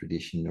 whatever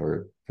tradition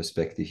or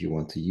perspective you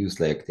want to use,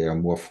 like, they are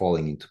more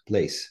falling into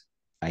place.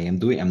 I'm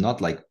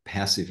not like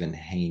passive and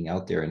hanging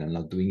out there, and I'm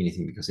not doing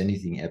anything because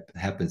anything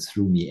happens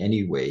through me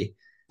anyway.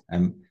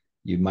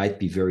 You might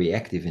be very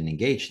active and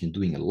engaged in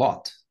doing a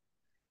lot,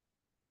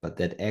 but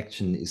that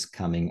action is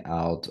coming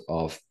out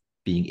of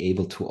being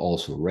able to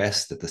also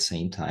rest at the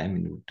same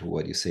time, to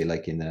what you say,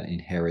 like in the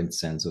inherent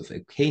sense of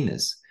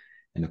okayness.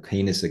 And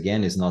okayness,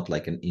 again, is not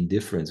like an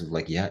indifference of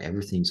like, yeah,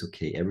 everything's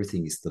okay,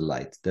 everything is the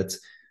light. That's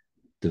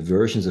the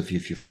versions of,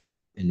 if you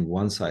in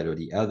one side or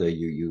the other,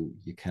 you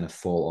kind of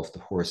fall off the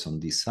horse on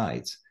these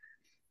sides.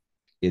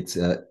 It's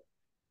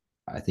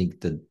I think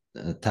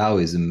that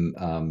Taoism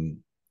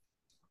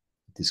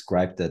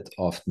described that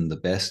often the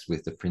best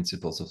with the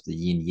principles of the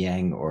yin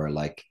yang, or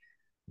like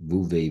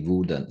wu wei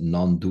wu, the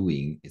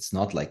non-doing. It's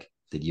not like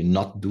that you're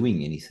not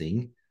doing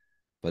anything,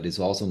 but it's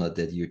also not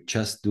that you're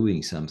just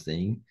doing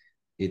something.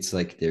 It's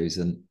like there is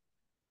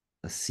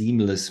a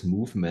seamless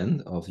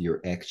movement of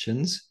your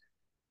actions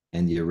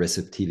and your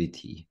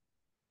receptivity.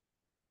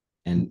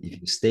 And if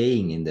you're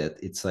staying in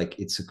that, it's like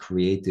it's a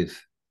creative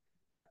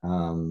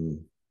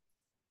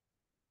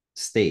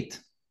state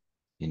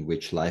in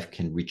which life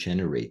can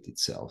regenerate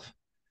itself.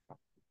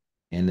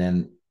 And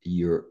then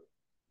your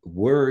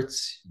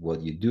words,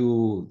 what you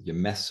do, your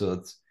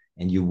methods,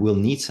 and you will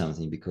need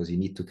something because you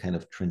need to kind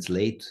of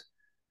translate,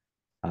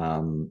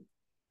 or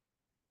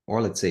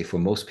let's say for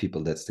most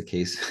people that's the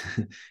case.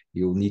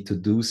 You'll need to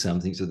do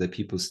something so that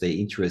people stay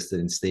interested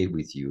and stay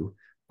with you.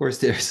 Of course,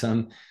 there are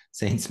some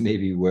saints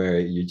maybe where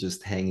you're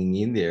just hanging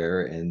in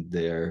there and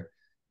they're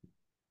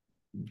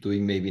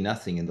doing maybe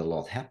nothing and a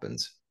lot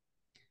happens.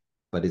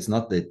 But it's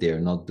not that they're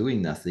not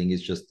doing nothing,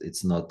 it's just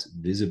it's not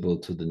visible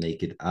to the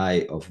naked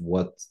eye of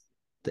what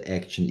the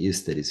action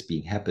is that is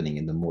being happening.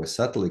 And the more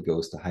subtle it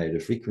goes, the higher the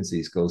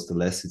frequencies goes, the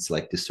less it's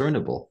like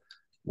discernible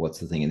what's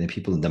the thing. And then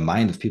people in the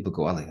mind of people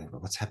go, oh, like,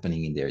 what's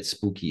happening in there? It's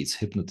spooky, it's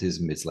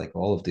hypnotism, it's like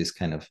all of these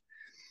kind of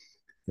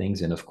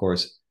things. And of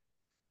course,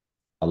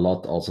 a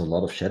lot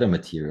of shadow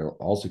material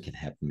also can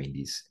happen in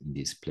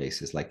these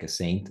places. Like a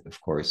saint, of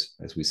course,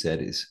 as we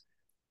said, is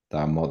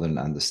our modern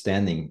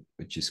understanding,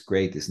 which is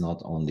great, is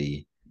not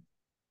only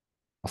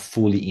a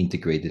fully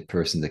integrated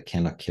person that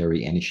cannot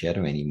carry any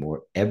shadow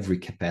anymore. Every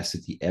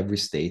capacity, every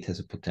state has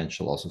a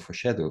potential also for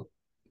shadow.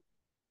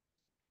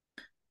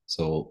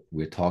 So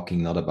we're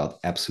talking not about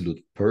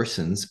absolute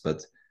persons,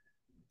 but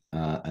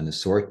an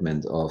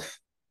assortment of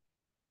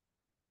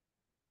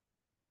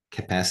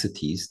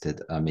capacities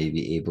that are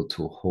maybe able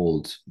to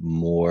hold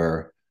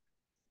more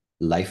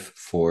life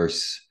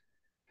force,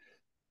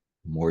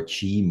 more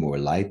chi, more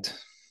light,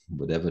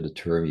 whatever the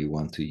term you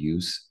want to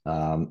use,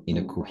 in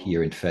a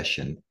coherent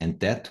fashion.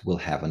 And that will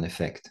have an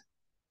effect.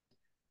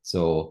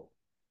 So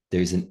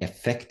there's an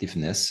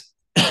effectiveness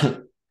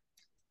to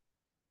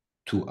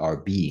our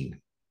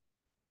being.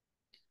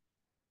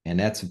 And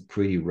that's a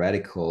pretty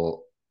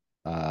radical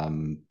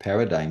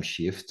paradigm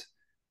shift,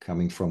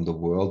 coming from the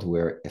world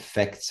where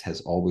effects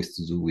has always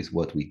to do with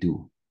what we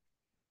do.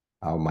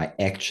 My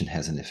action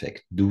has an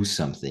effect. Do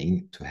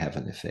something to have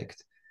an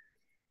effect.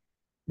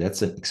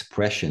 That's an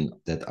expression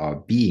that our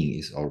being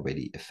is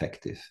already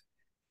effective.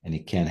 And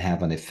it can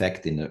have an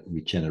effect in a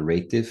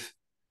regenerative,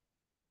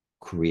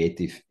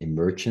 creative,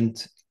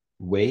 emergent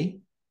way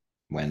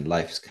when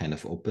life's kind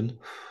of open.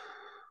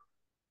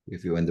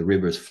 When the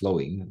river is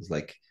flowing, it's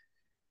like,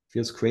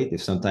 feels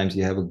creative. Sometimes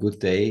you have a good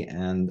day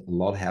and a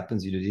lot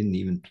happens. You didn't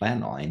even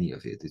plan on any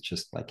of it. It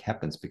just like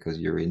happens because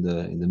you're in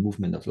the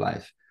movement of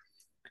life.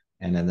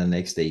 And then the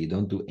next day you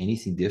don't do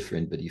anything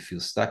different, but you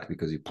feel stuck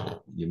because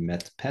you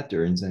met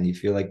patterns and you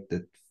feel like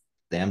that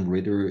damn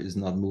river is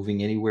not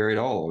moving anywhere at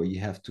all, or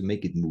you have to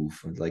make it move.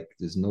 And like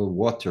there's no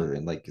water,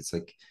 and like it's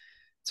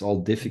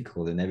all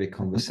difficult, and every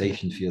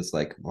conversation feels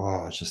like,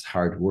 oh, it's just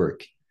hard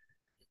work.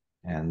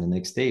 And the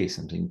next day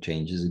something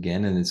changes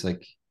again, and it's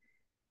like,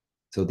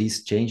 so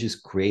these changes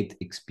create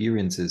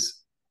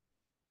experiences,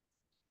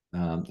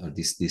 or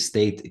this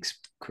state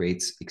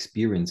creates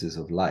experiences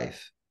of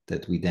life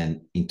that we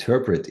then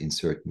interpret in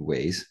certain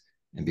ways.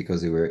 And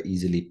because they were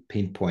easily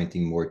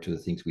pinpointing more to the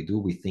things we do,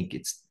 we think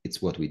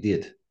it's what we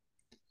did.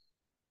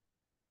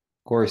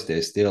 Of course,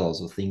 there's still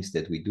also things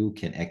that we do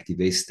can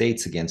activate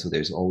states again. So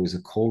there's always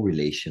a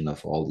correlation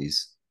of all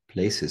these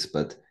places.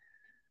 But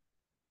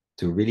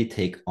to really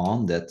take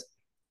on that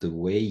the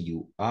way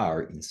you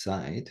are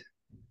inside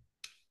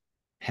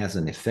has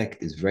an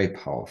effect is very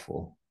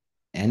powerful.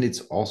 And it's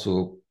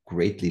also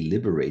greatly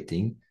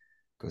liberating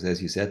because,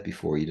 as you said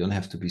before, you don't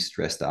have to be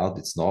stressed out.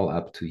 It's all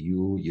up to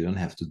you. You don't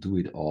have to do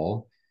it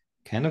all.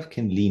 Kind of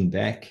can lean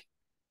back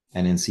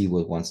and then see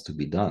what wants to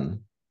be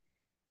done.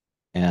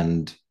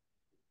 And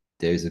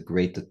there's a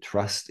greater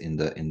trust in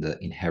the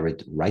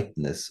inherent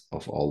rightness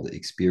of all the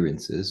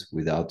experiences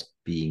without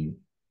being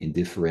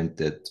indifferent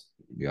that,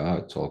 yeah,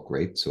 it's all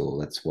great, so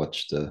let's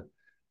watch the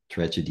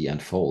tragedy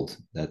unfold.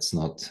 That's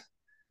not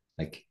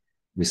like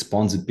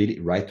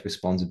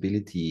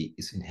responsibility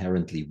is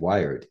inherently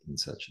wired in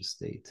such a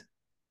state.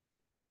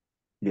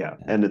 Yeah,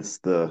 and it's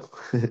the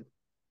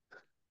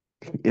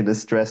in a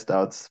stressed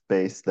out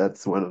space,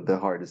 that's one of the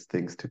hardest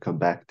things to come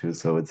back to.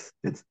 So it's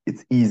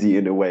easy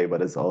in a way,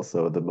 but it's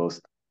also the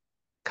most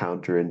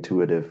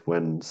counterintuitive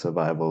when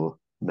survival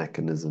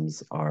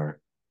mechanisms are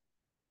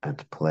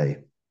at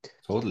play.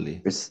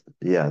 Totally.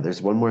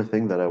 There's one more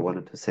thing that I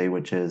wanted to say,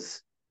 which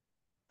is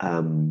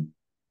so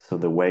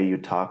the way you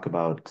talk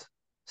about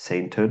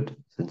sainthood,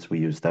 since we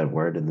used that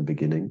word in the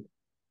beginning,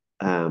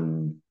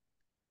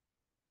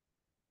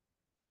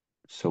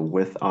 so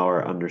with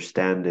our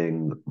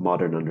understanding,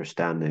 modern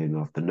understanding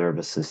of the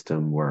nervous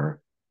system, where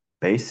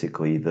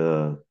basically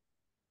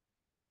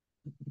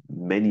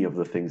many of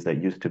the things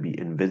that used to be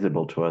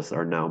invisible to us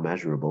are now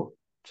measurable,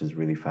 which is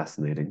really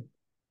fascinating.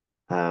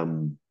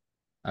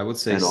 I would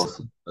say and so,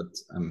 also, but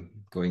I'm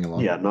going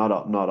along. yeah, not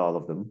all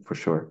of them for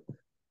sure.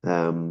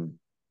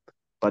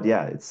 But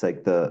yeah, it's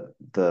like the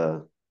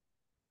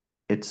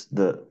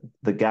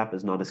gap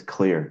is not as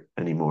clear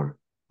anymore.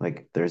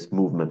 Like there's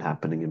movement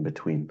happening in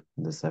between.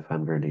 This I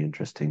find really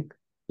interesting.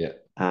 Yeah.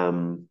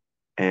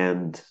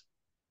 And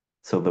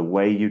so the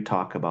way you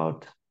talk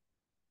about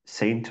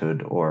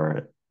sainthood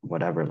or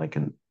whatever, like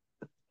a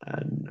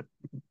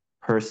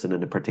person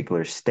in a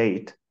particular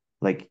state,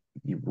 like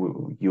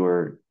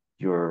you're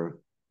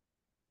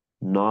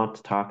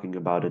not talking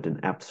about it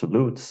in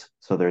absolutes.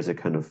 So there's a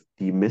kind of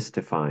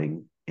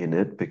demystifying in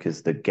it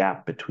because the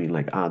gap between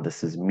like,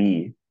 this is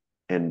me,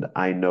 and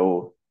I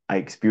know I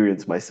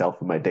experience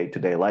myself in my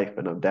day-to-day life,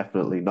 and I'm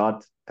definitely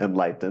not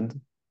enlightened.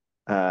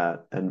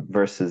 And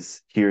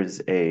versus here's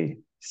a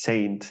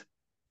saint,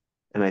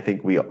 and I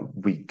think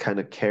we kind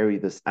of carry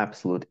this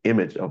absolute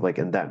image of like,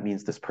 and that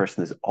means this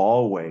person is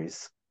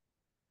always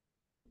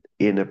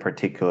in a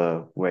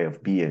particular way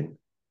of being.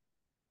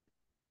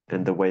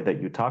 And the way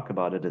that you talk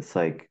about it, it's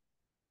like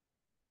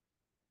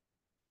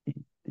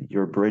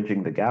you're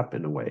bridging the gap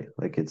in a way.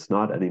 Like it's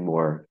not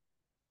anymore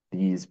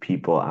these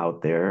people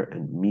out there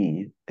and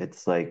me.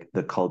 It's like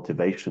the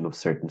cultivation of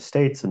certain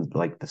states and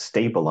like the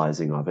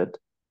stabilizing of it.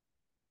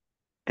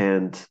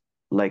 And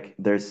like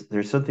there's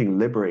something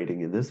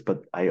liberating in this,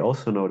 but I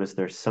also notice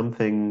there's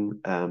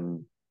something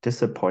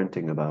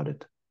disappointing about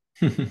it.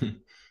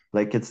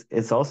 Like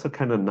it's also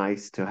kind of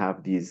nice to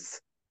have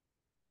these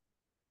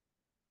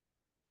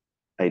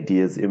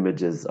ideas,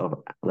 images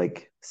of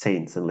like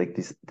saints and like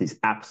these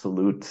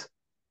absolute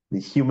the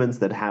humans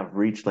that have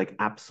reached like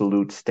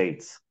absolute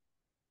states.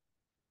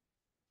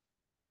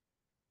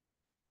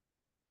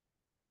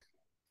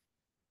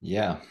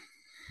 Yeah.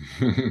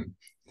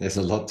 There's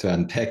a lot to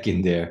unpack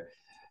in there.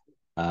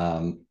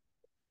 And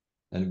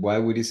why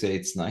would you say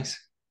it's nice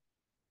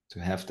to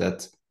have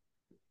that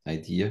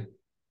idea?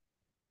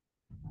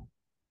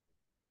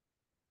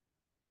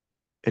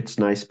 It's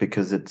nice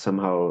because it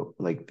somehow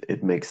like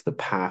it makes the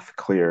path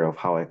clear of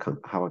how I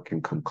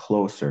can come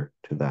closer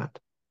to that.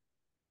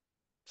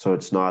 So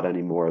it's not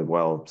anymore,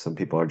 well, some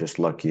people are just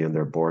lucky and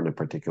they're born a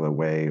particular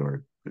way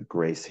or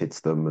grace hits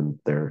them and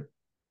they're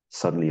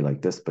suddenly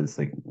like this, but it's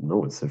like,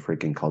 no, it's a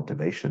freaking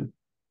cultivation.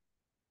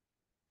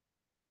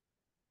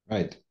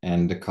 Right.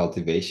 And the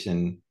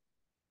cultivation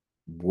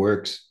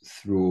works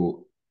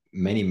through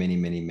many, many,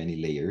 many, many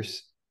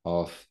layers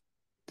of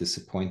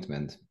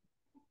disappointment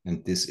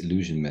and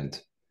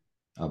disillusionment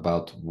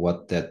about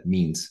what that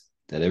means.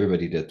 That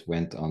everybody that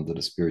went onto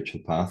the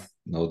spiritual path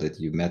know that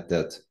you met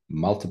that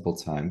multiple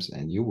times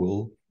and you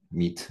will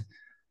meet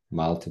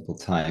multiple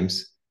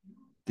times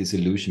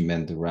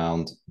disillusionment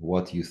around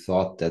what you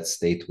thought that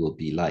state will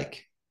be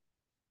like.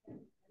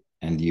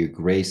 And you're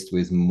graced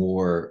with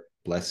more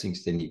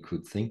blessings than you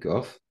could think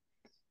of.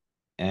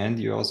 And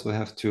you also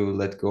have to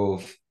let go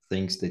of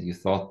things that you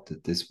thought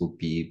that this would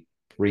be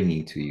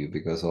bringing to you,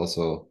 because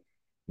also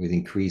with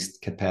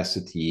increased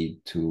capacity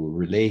to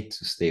relate,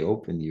 to stay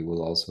open, you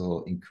will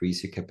also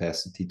increase your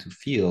capacity to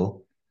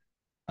feel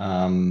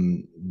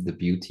the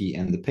beauty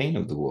and the pain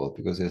of the world,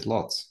 because there's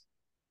lots.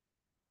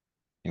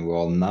 And we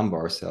all numb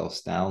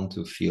ourselves down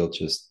to feel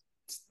just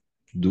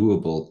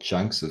doable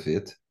chunks of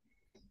it,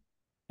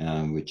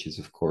 which is,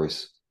 of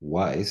course,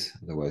 wise.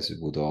 Otherwise,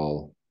 it would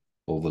all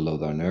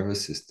overload our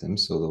nervous system.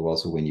 So that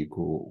also when you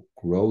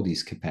grow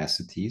these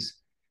capacities,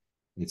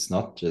 it's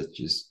not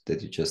just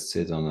that you just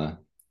sit on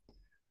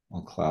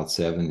cloud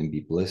seven and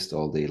be blissed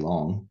all day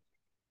long.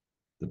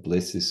 The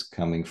bliss is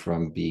coming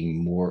from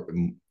being more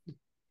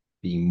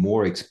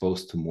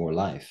exposed to more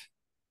life.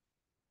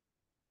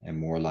 and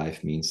more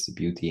life means the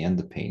beauty and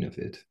the pain of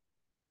it.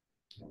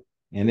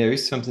 And there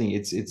is something,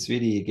 it's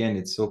really, again,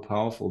 it's so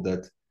powerful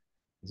that,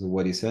 so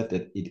what he said,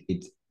 that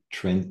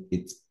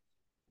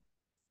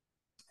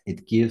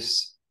it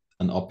gives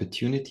an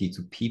opportunity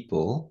to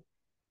people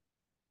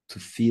to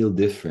feel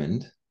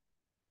different,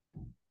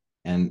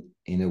 and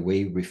in a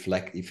way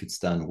reflect, if it's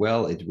done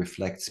well, it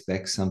reflects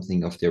back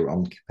something of their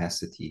own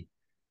capacity.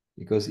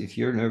 Because if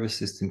your nervous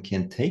system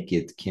can take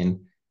it, can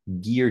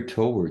gear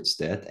towards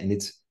that, and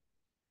it's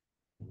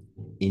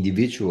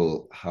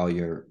individual how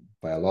your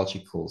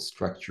biological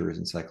structures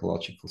and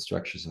psychological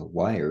structures are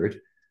wired,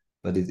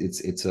 but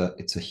it's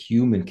a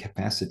human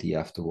capacity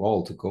after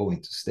all to go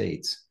into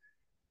states,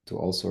 to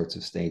all sorts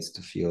of states,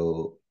 to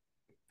feel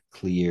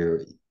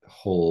clear,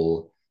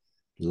 whole,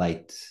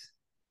 light,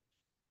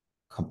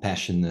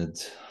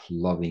 compassionate,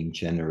 loving,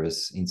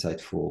 generous,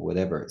 insightful,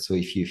 whatever. So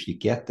if you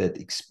get that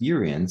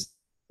experience,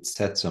 it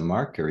sets a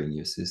marker in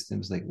your system.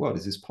 It's like, wow,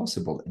 this is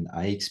possible, and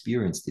I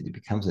experienced it. It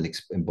becomes an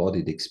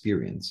embodied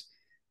experience,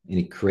 and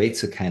it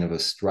creates a kind of a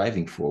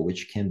striving for,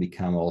 which can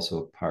become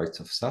also parts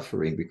of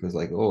suffering, because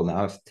like, oh,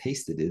 now I've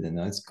tasted it and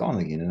now it's gone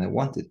again and I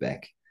want it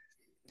back.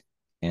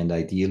 And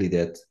ideally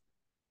that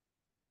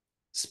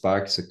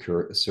sparks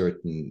a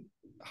certain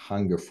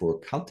hunger for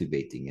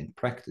cultivating and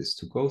practice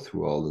to go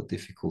through all the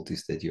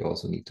difficulties that you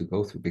also need to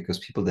go through. Because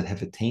people that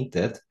have attained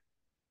that,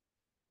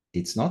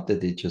 it's not that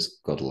they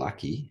just got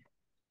lucky.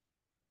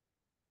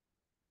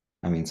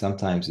 I mean,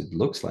 sometimes it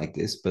looks like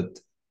this, but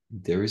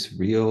there is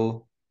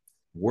real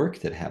work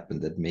that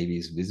happened that maybe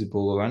is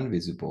visible or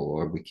invisible,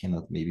 or we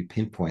cannot maybe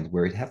pinpoint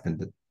where it happened.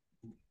 But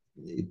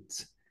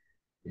it's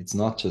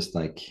not just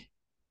like,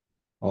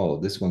 oh,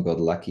 this one got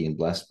lucky and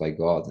blessed by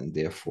God, and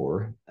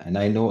therefore, and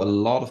I know a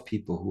lot of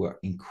people who are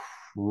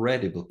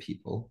incredible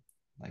people,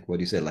 like what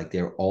you said, like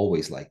they're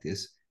always like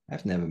this.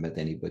 I've never met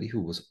anybody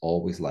who was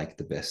always like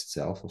the best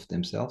self of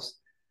themselves.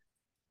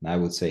 And I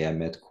would say I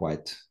met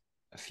quite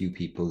a few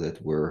people that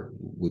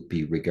would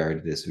be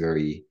regarded as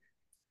very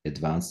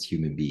advanced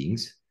human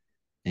beings.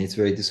 And it's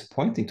very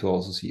disappointing to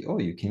also see, oh,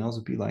 you can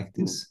also be like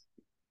this.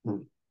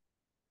 Mm-hmm.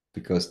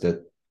 Because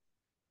that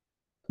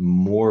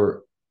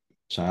more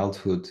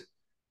childish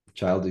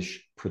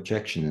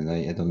projection, and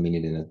I don't mean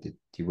it in a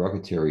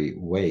derogatory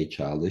way,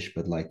 childish,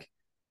 but like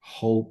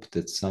hope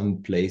that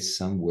someplace,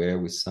 somewhere,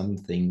 with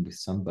something, with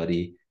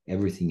somebody,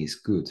 everything is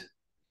good,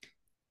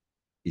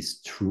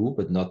 is true,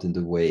 but not in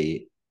the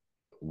way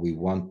we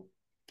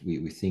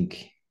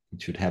think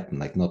it should happen,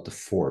 like not the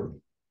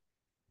form.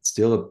 It's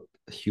still a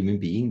human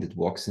being that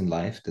walks in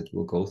life, that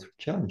will go through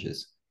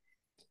challenges,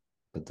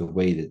 but the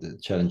way that the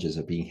challenges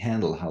are being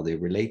handled, how they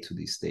relate to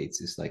these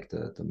states, is like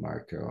the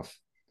marker of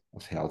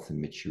health and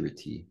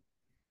maturity.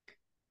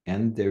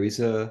 And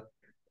there's a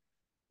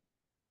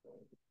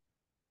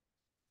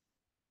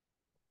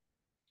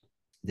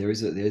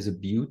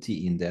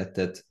beauty in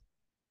that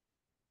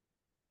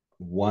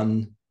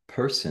one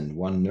person,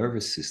 one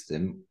nervous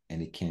system,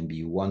 and it can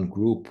be one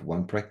group,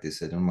 one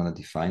practice. I don't want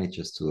to define it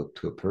just to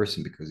a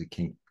person, because it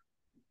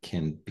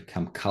can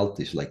become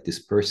cultish, like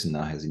this person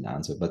now has an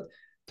answer. But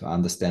to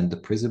understand the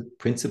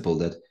principle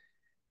that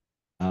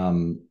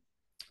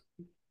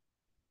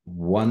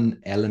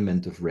one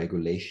element of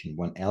regulation,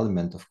 one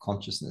element of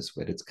consciousness,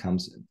 where it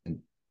comes, and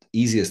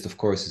easiest, of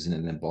course, is in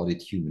an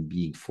embodied human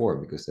being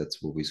form, because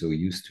that's what we're so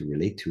used to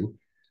relate to,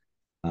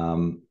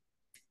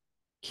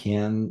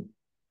 can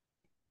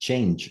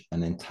change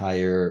an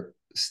entire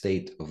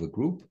state of a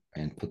group,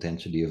 and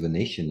potentially of a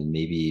nation, and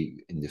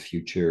maybe in the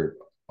future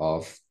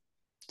of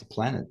the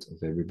planet,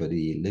 of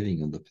everybody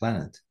living on the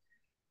planet.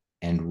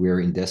 And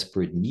we're in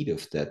desperate need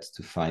of that,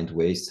 to find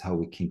ways how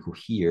we can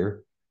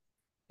cohere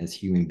as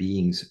human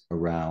beings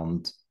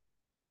around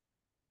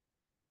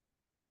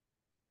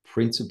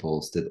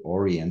principles that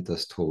orient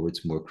us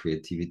towards more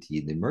creativity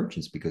and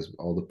emergence, because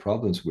all the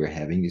problems we're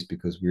having is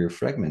because we're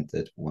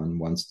fragmented. One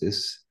wants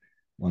this,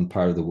 one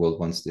part of the world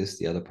wants this,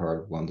 the other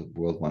part of the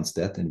world wants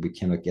that, and we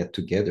cannot get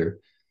together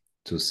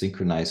to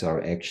synchronize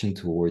our action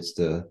towards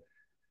the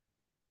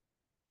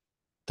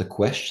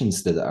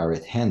questions that are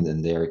at hand,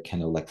 and they're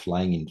kind of like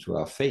flying into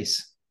our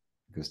face,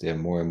 because they're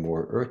more and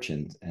more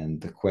urgent. And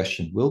the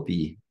question will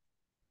be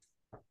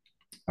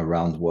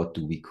around what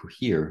do we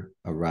cohere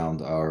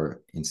around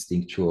our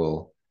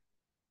instinctual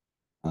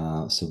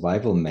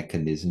survival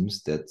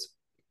mechanisms that,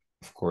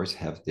 of course,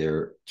 have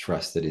their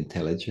trusted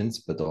intelligence,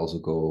 but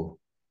also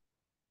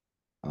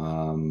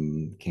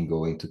can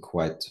go into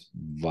quite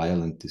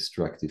violent,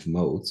 destructive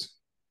modes,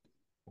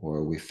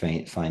 or we're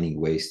finding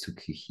ways to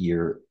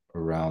cohere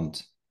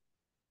around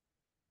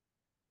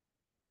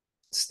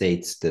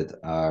states that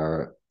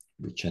are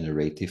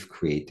regenerative,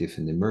 creative,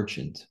 and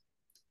emergent.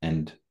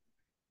 And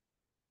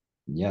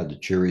yeah, the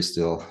jury is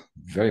still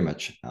very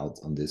much out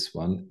on this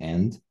one.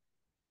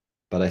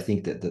 But I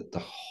think that the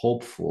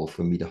hopeful,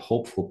 for me, the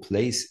hopeful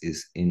place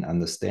is in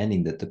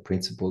understanding that the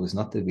principle is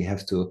not that we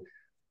have to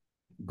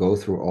go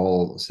through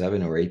all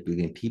 7 or 8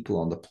 billion people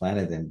on the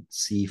planet and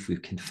see if we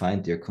can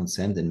find their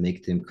consent and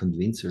make them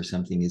convince or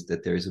something. Is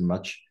that there is a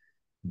much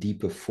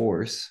deeper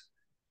force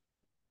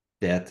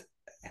that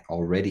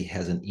already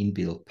has an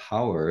inbuilt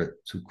power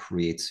to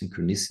create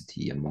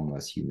synchronicity among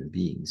us human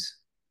beings.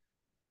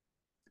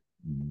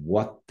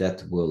 What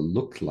that will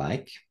look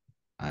like,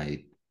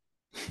 I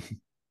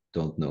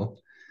don't know,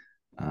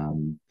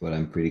 but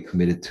I'm pretty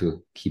committed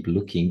to keep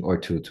looking, or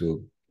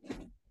to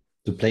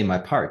play my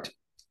part,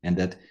 and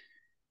that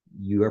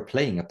you are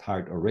playing a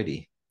part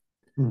already.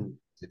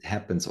 It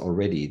happens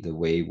already. The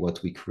way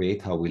what we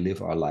create, how we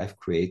live our life,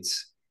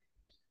 creates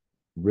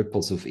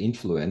ripples of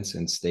influence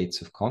and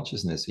states of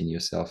consciousness in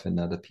yourself and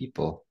other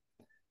people.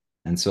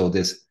 And so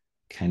this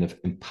kind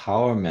of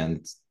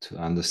empowerment to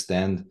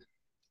understand,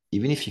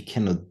 even if you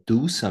cannot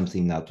do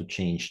something now to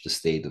change the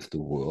state of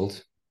the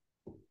world,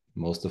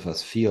 most of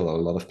us feel, or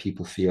a lot of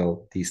people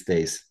feel these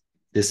days,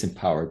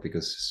 disempowered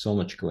because there's so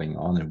much going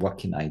on, and what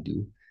can I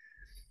do?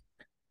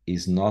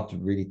 Is not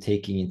really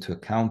taking into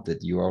account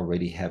that you're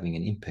already having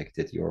an impact,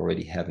 that you're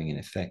already having an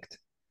effect.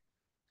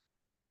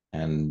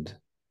 And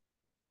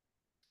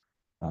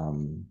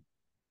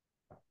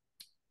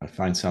I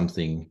find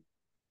something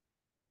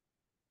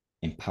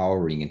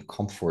empowering and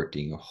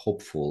comforting or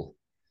hopeful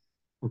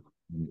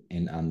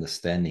in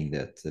understanding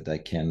that I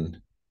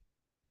can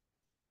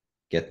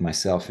get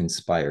myself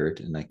inspired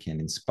and I can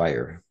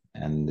inspire,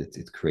 and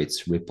it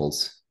creates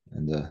ripples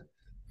and the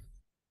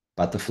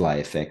butterfly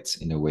effects,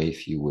 in a way,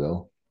 if you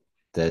will,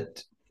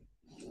 that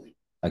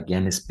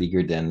again is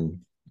bigger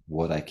than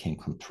what I can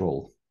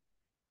control.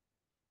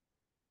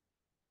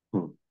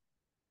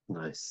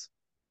 Nice.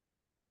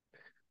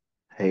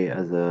 Hey,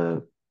 as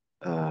a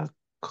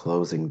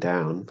closing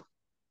down,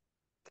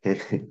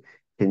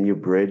 can you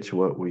bridge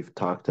what we've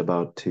talked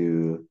about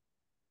to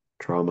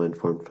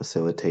trauma-informed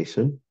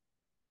facilitation?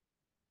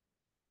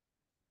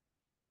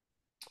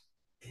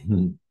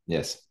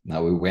 Yes.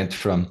 Now we went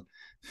from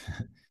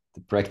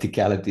the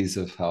practicalities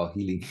of how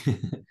healing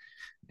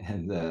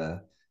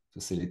and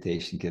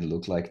facilitation can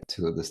look like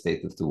to the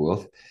state of the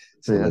world.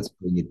 So let's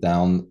bring it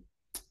down.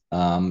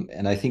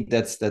 And I think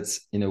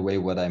that's in a way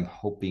what I'm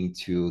hoping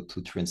to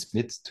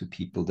transmit to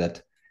people,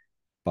 that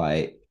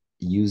by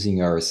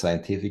using our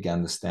scientific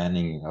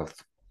understanding of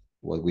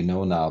what we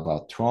know now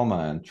about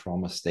trauma and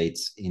trauma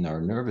states in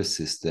our nervous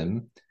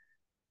system,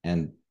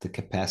 and the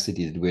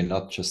capacity that we're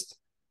not just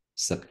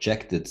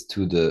subjected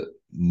to the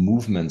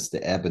movements,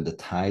 the ebb and the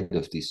tide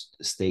of these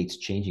states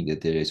changing, that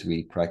there is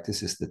really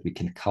practices that we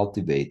can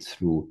cultivate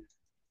through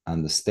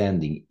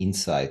understanding,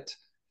 insight,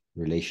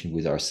 relation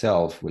with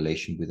ourselves,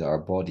 relation with our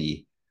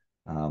body,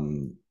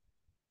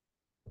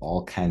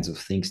 all kinds of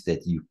things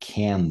that you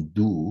can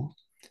do,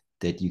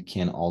 that you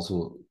can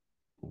also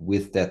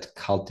with that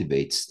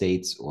cultivate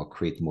states or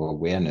create more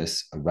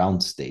awareness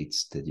around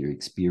states that you're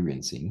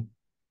experiencing.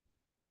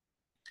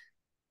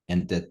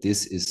 And that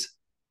this is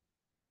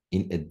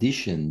in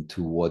addition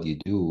to what you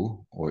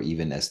do, or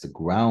even as the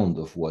ground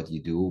of what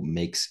you do,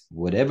 makes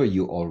whatever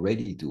you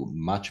already do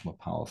much more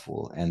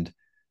powerful. And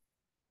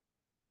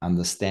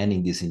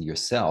understanding this in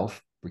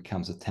yourself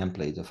becomes a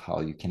template of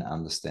how you can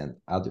understand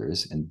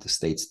others and the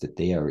states that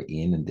they are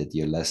in, and that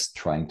you're less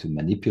trying to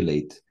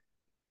manipulate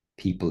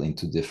people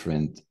into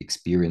different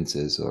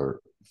experiences,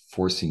 or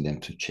forcing them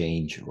to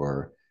change,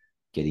 or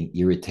getting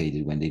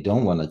irritated when they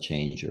don't want to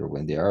change, or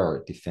when they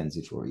are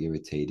defensive or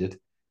irritated.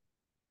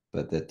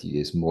 But that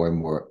there's more and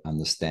more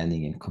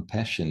understanding and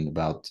compassion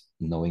about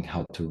knowing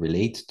how to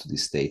relate to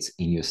these states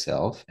in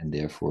yourself and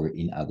therefore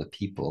in other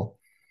people.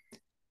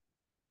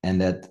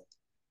 And that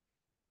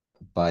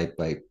by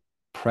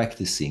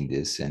practicing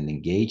this and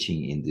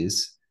engaging in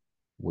this,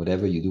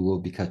 whatever you do will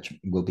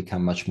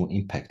become much more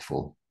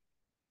impactful.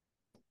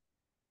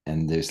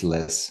 And there's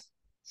less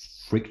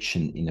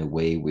friction in a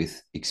way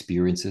with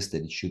experiences,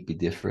 that it should be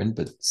different,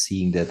 but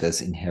seeing that as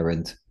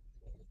inherent,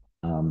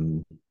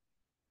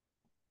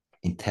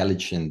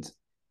 intelligent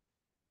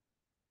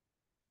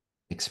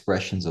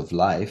expressions of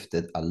life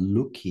that are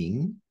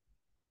looking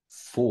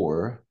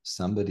for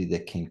somebody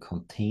that can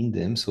contain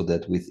them, so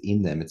that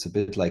within them, it's a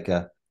bit like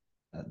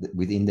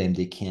within them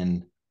they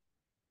can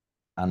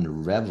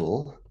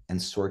unravel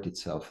and sort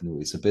itself new.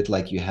 It's a bit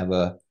like you have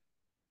a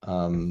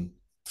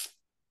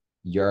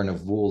yarn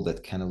of wool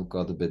that kind of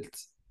got a bit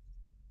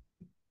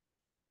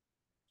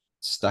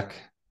stuck,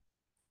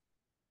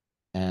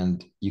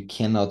 and you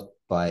cannot,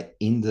 by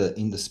in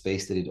the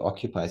space that it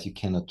occupies, you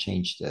cannot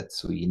change that.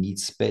 So you need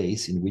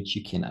space in which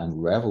you can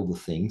unravel the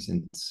things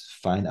and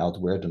find out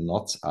where the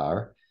knots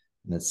are,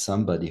 and that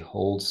somebody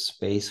holds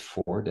space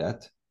for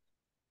that.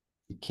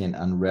 It can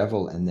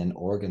unravel and then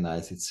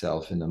organize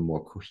itself in a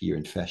more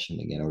coherent fashion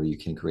again, or you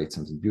can create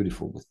something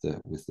beautiful with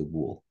the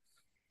wool.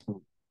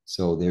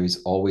 So there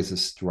is always a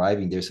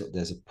striving. There's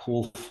a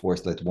pull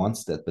force that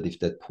wants that, but if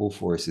that pull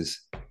force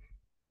is,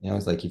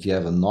 it's like if you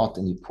have a knot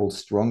and you pull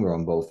stronger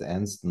on both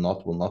ends, the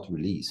knot will not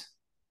release.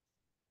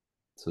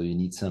 So you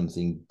need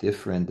something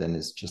different, and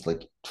it's just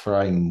like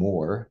trying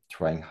more,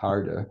 trying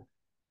harder,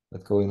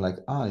 but going like,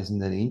 isn't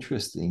that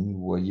interesting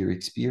what you're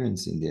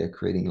experiencing there,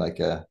 creating like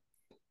a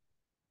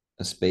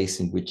space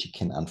in which it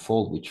can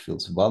unfold, which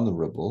feels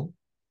vulnerable,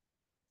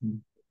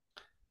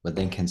 but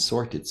then can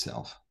sort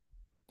itself.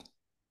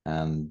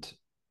 And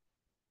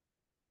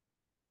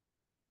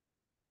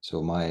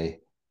So my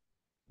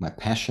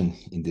passion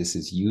in this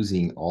is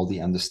using all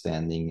the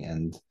understanding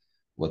and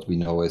what we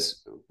know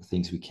as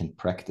things we can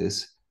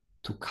practice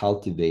to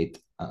cultivate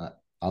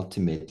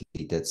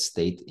ultimately that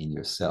state in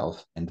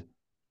yourself. And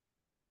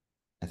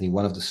I think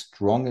one of the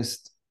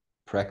strongest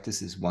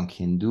practices one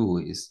can do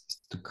is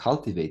to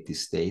cultivate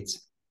these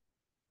states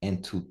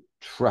and to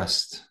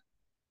trust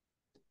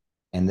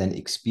and then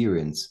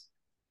experience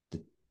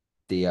that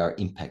they are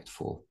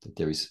impactful, that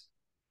there is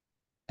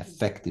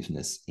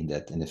effectiveness in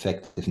that, and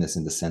effectiveness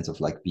in the sense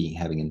of like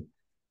having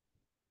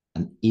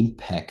an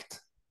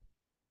impact,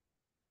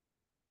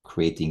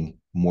 creating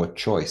more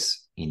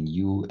choice in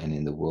you and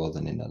in the world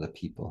and in other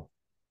people.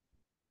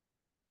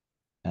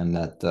 And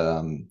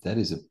that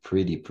is a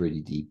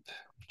pretty deep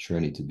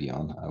journey to be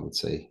on, I would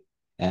say,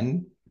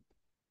 and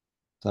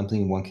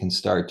something one can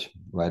start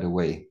right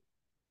away,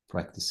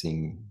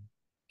 practicing,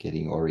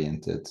 getting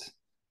oriented,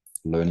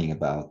 learning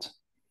about.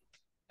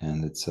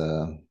 And it's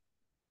a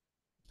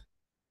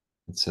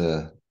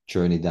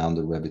journey down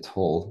the rabbit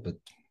hole, but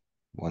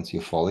once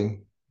you're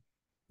falling,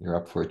 you're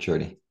up for a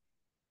journey.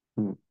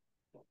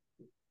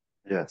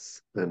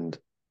 Yes, and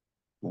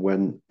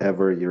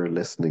whenever you're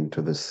listening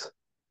to this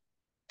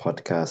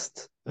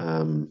podcast,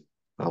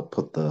 I'll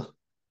put the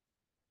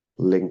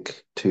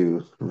link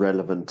to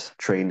relevant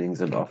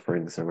trainings and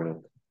offerings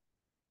around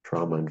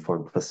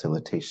trauma-informed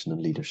facilitation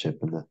and leadership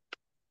in the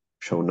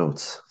show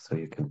notes, so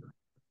you can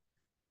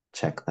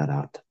check that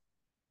out.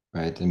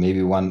 Right, and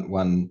maybe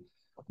one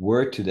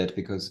word to that,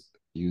 because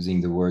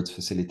using the words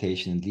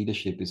facilitation and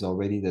leadership is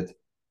already that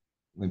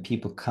when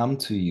people come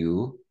to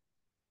you,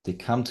 they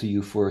come to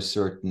you for a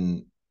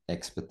certain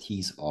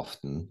expertise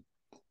often,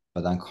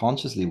 but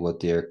unconsciously what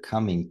they're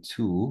coming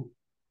to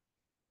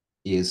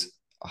is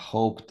a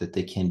hope that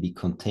they can be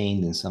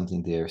contained in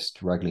something they're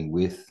struggling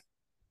with.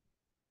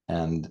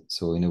 And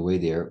so in a way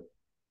they're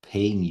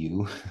paying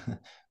you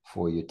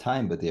for your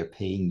time, but they're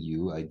paying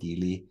you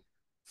ideally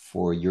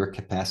for your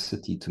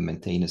capacity to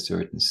maintain a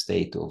certain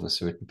state over a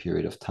certain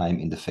period of time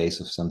in the face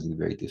of something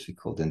very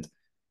difficult. And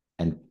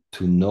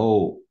to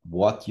know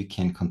what you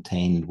can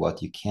contain and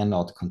what you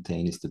cannot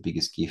contain is the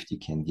biggest gift you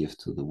can give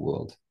to the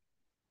world.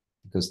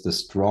 Because the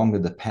stronger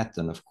the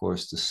pattern, of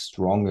course, the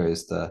stronger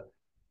is the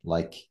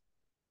like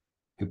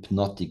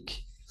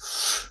hypnotic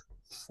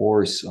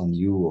force on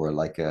you, or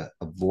like a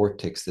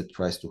vortex that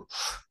tries to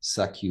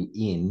suck you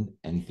in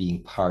and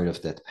being part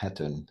of that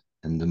pattern.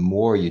 And the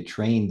more you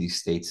train these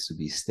states to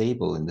be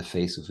stable in the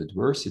face of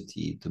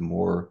adversity, the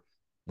more,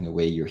 in a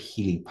way, your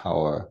healing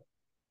power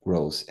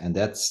grows. And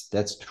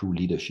that's true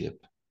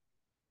leadership.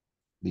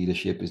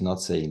 Leadership is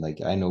not saying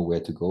like, I know where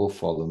to go,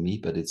 follow me,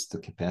 but it's the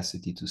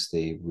capacity to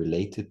stay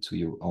related to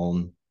your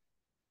own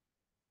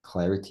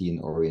clarity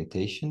and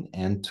orientation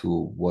and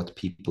to what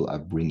people are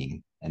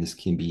bringing. And this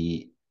can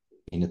be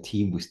in a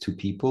team with 2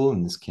 people,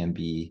 and this can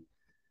be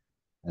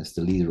as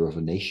the leader of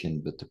a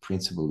nation, but the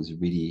principle is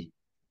really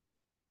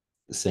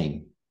the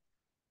same.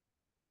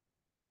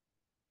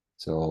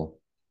 So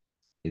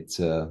it's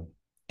and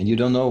you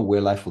don't know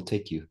where life will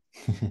take you.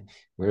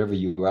 Wherever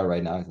you are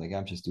right now, it's like,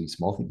 I'm just doing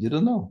small things. You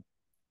don't know.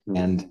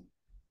 And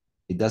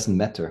it doesn't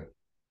matter,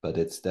 but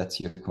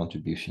that's your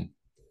contribution.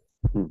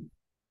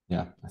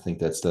 Yeah, I think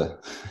that's the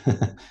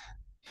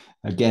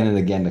again and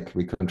again the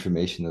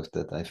reconfirmation of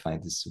that. I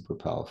find is super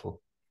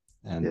powerful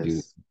and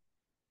beautiful.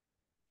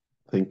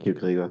 Thank you,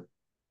 Gregor.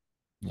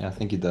 Yeah,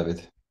 thank you, David.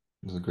 It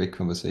was a great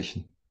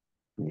conversation.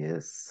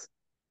 Yes.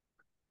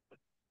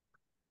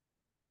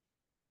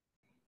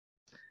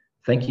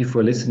 Thank you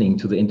for listening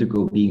to the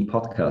Integral Being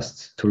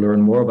podcast. To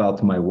learn more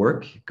about my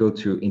work, go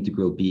to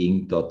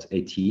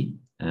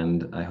integralbeing.at,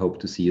 and I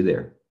hope to see you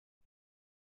there.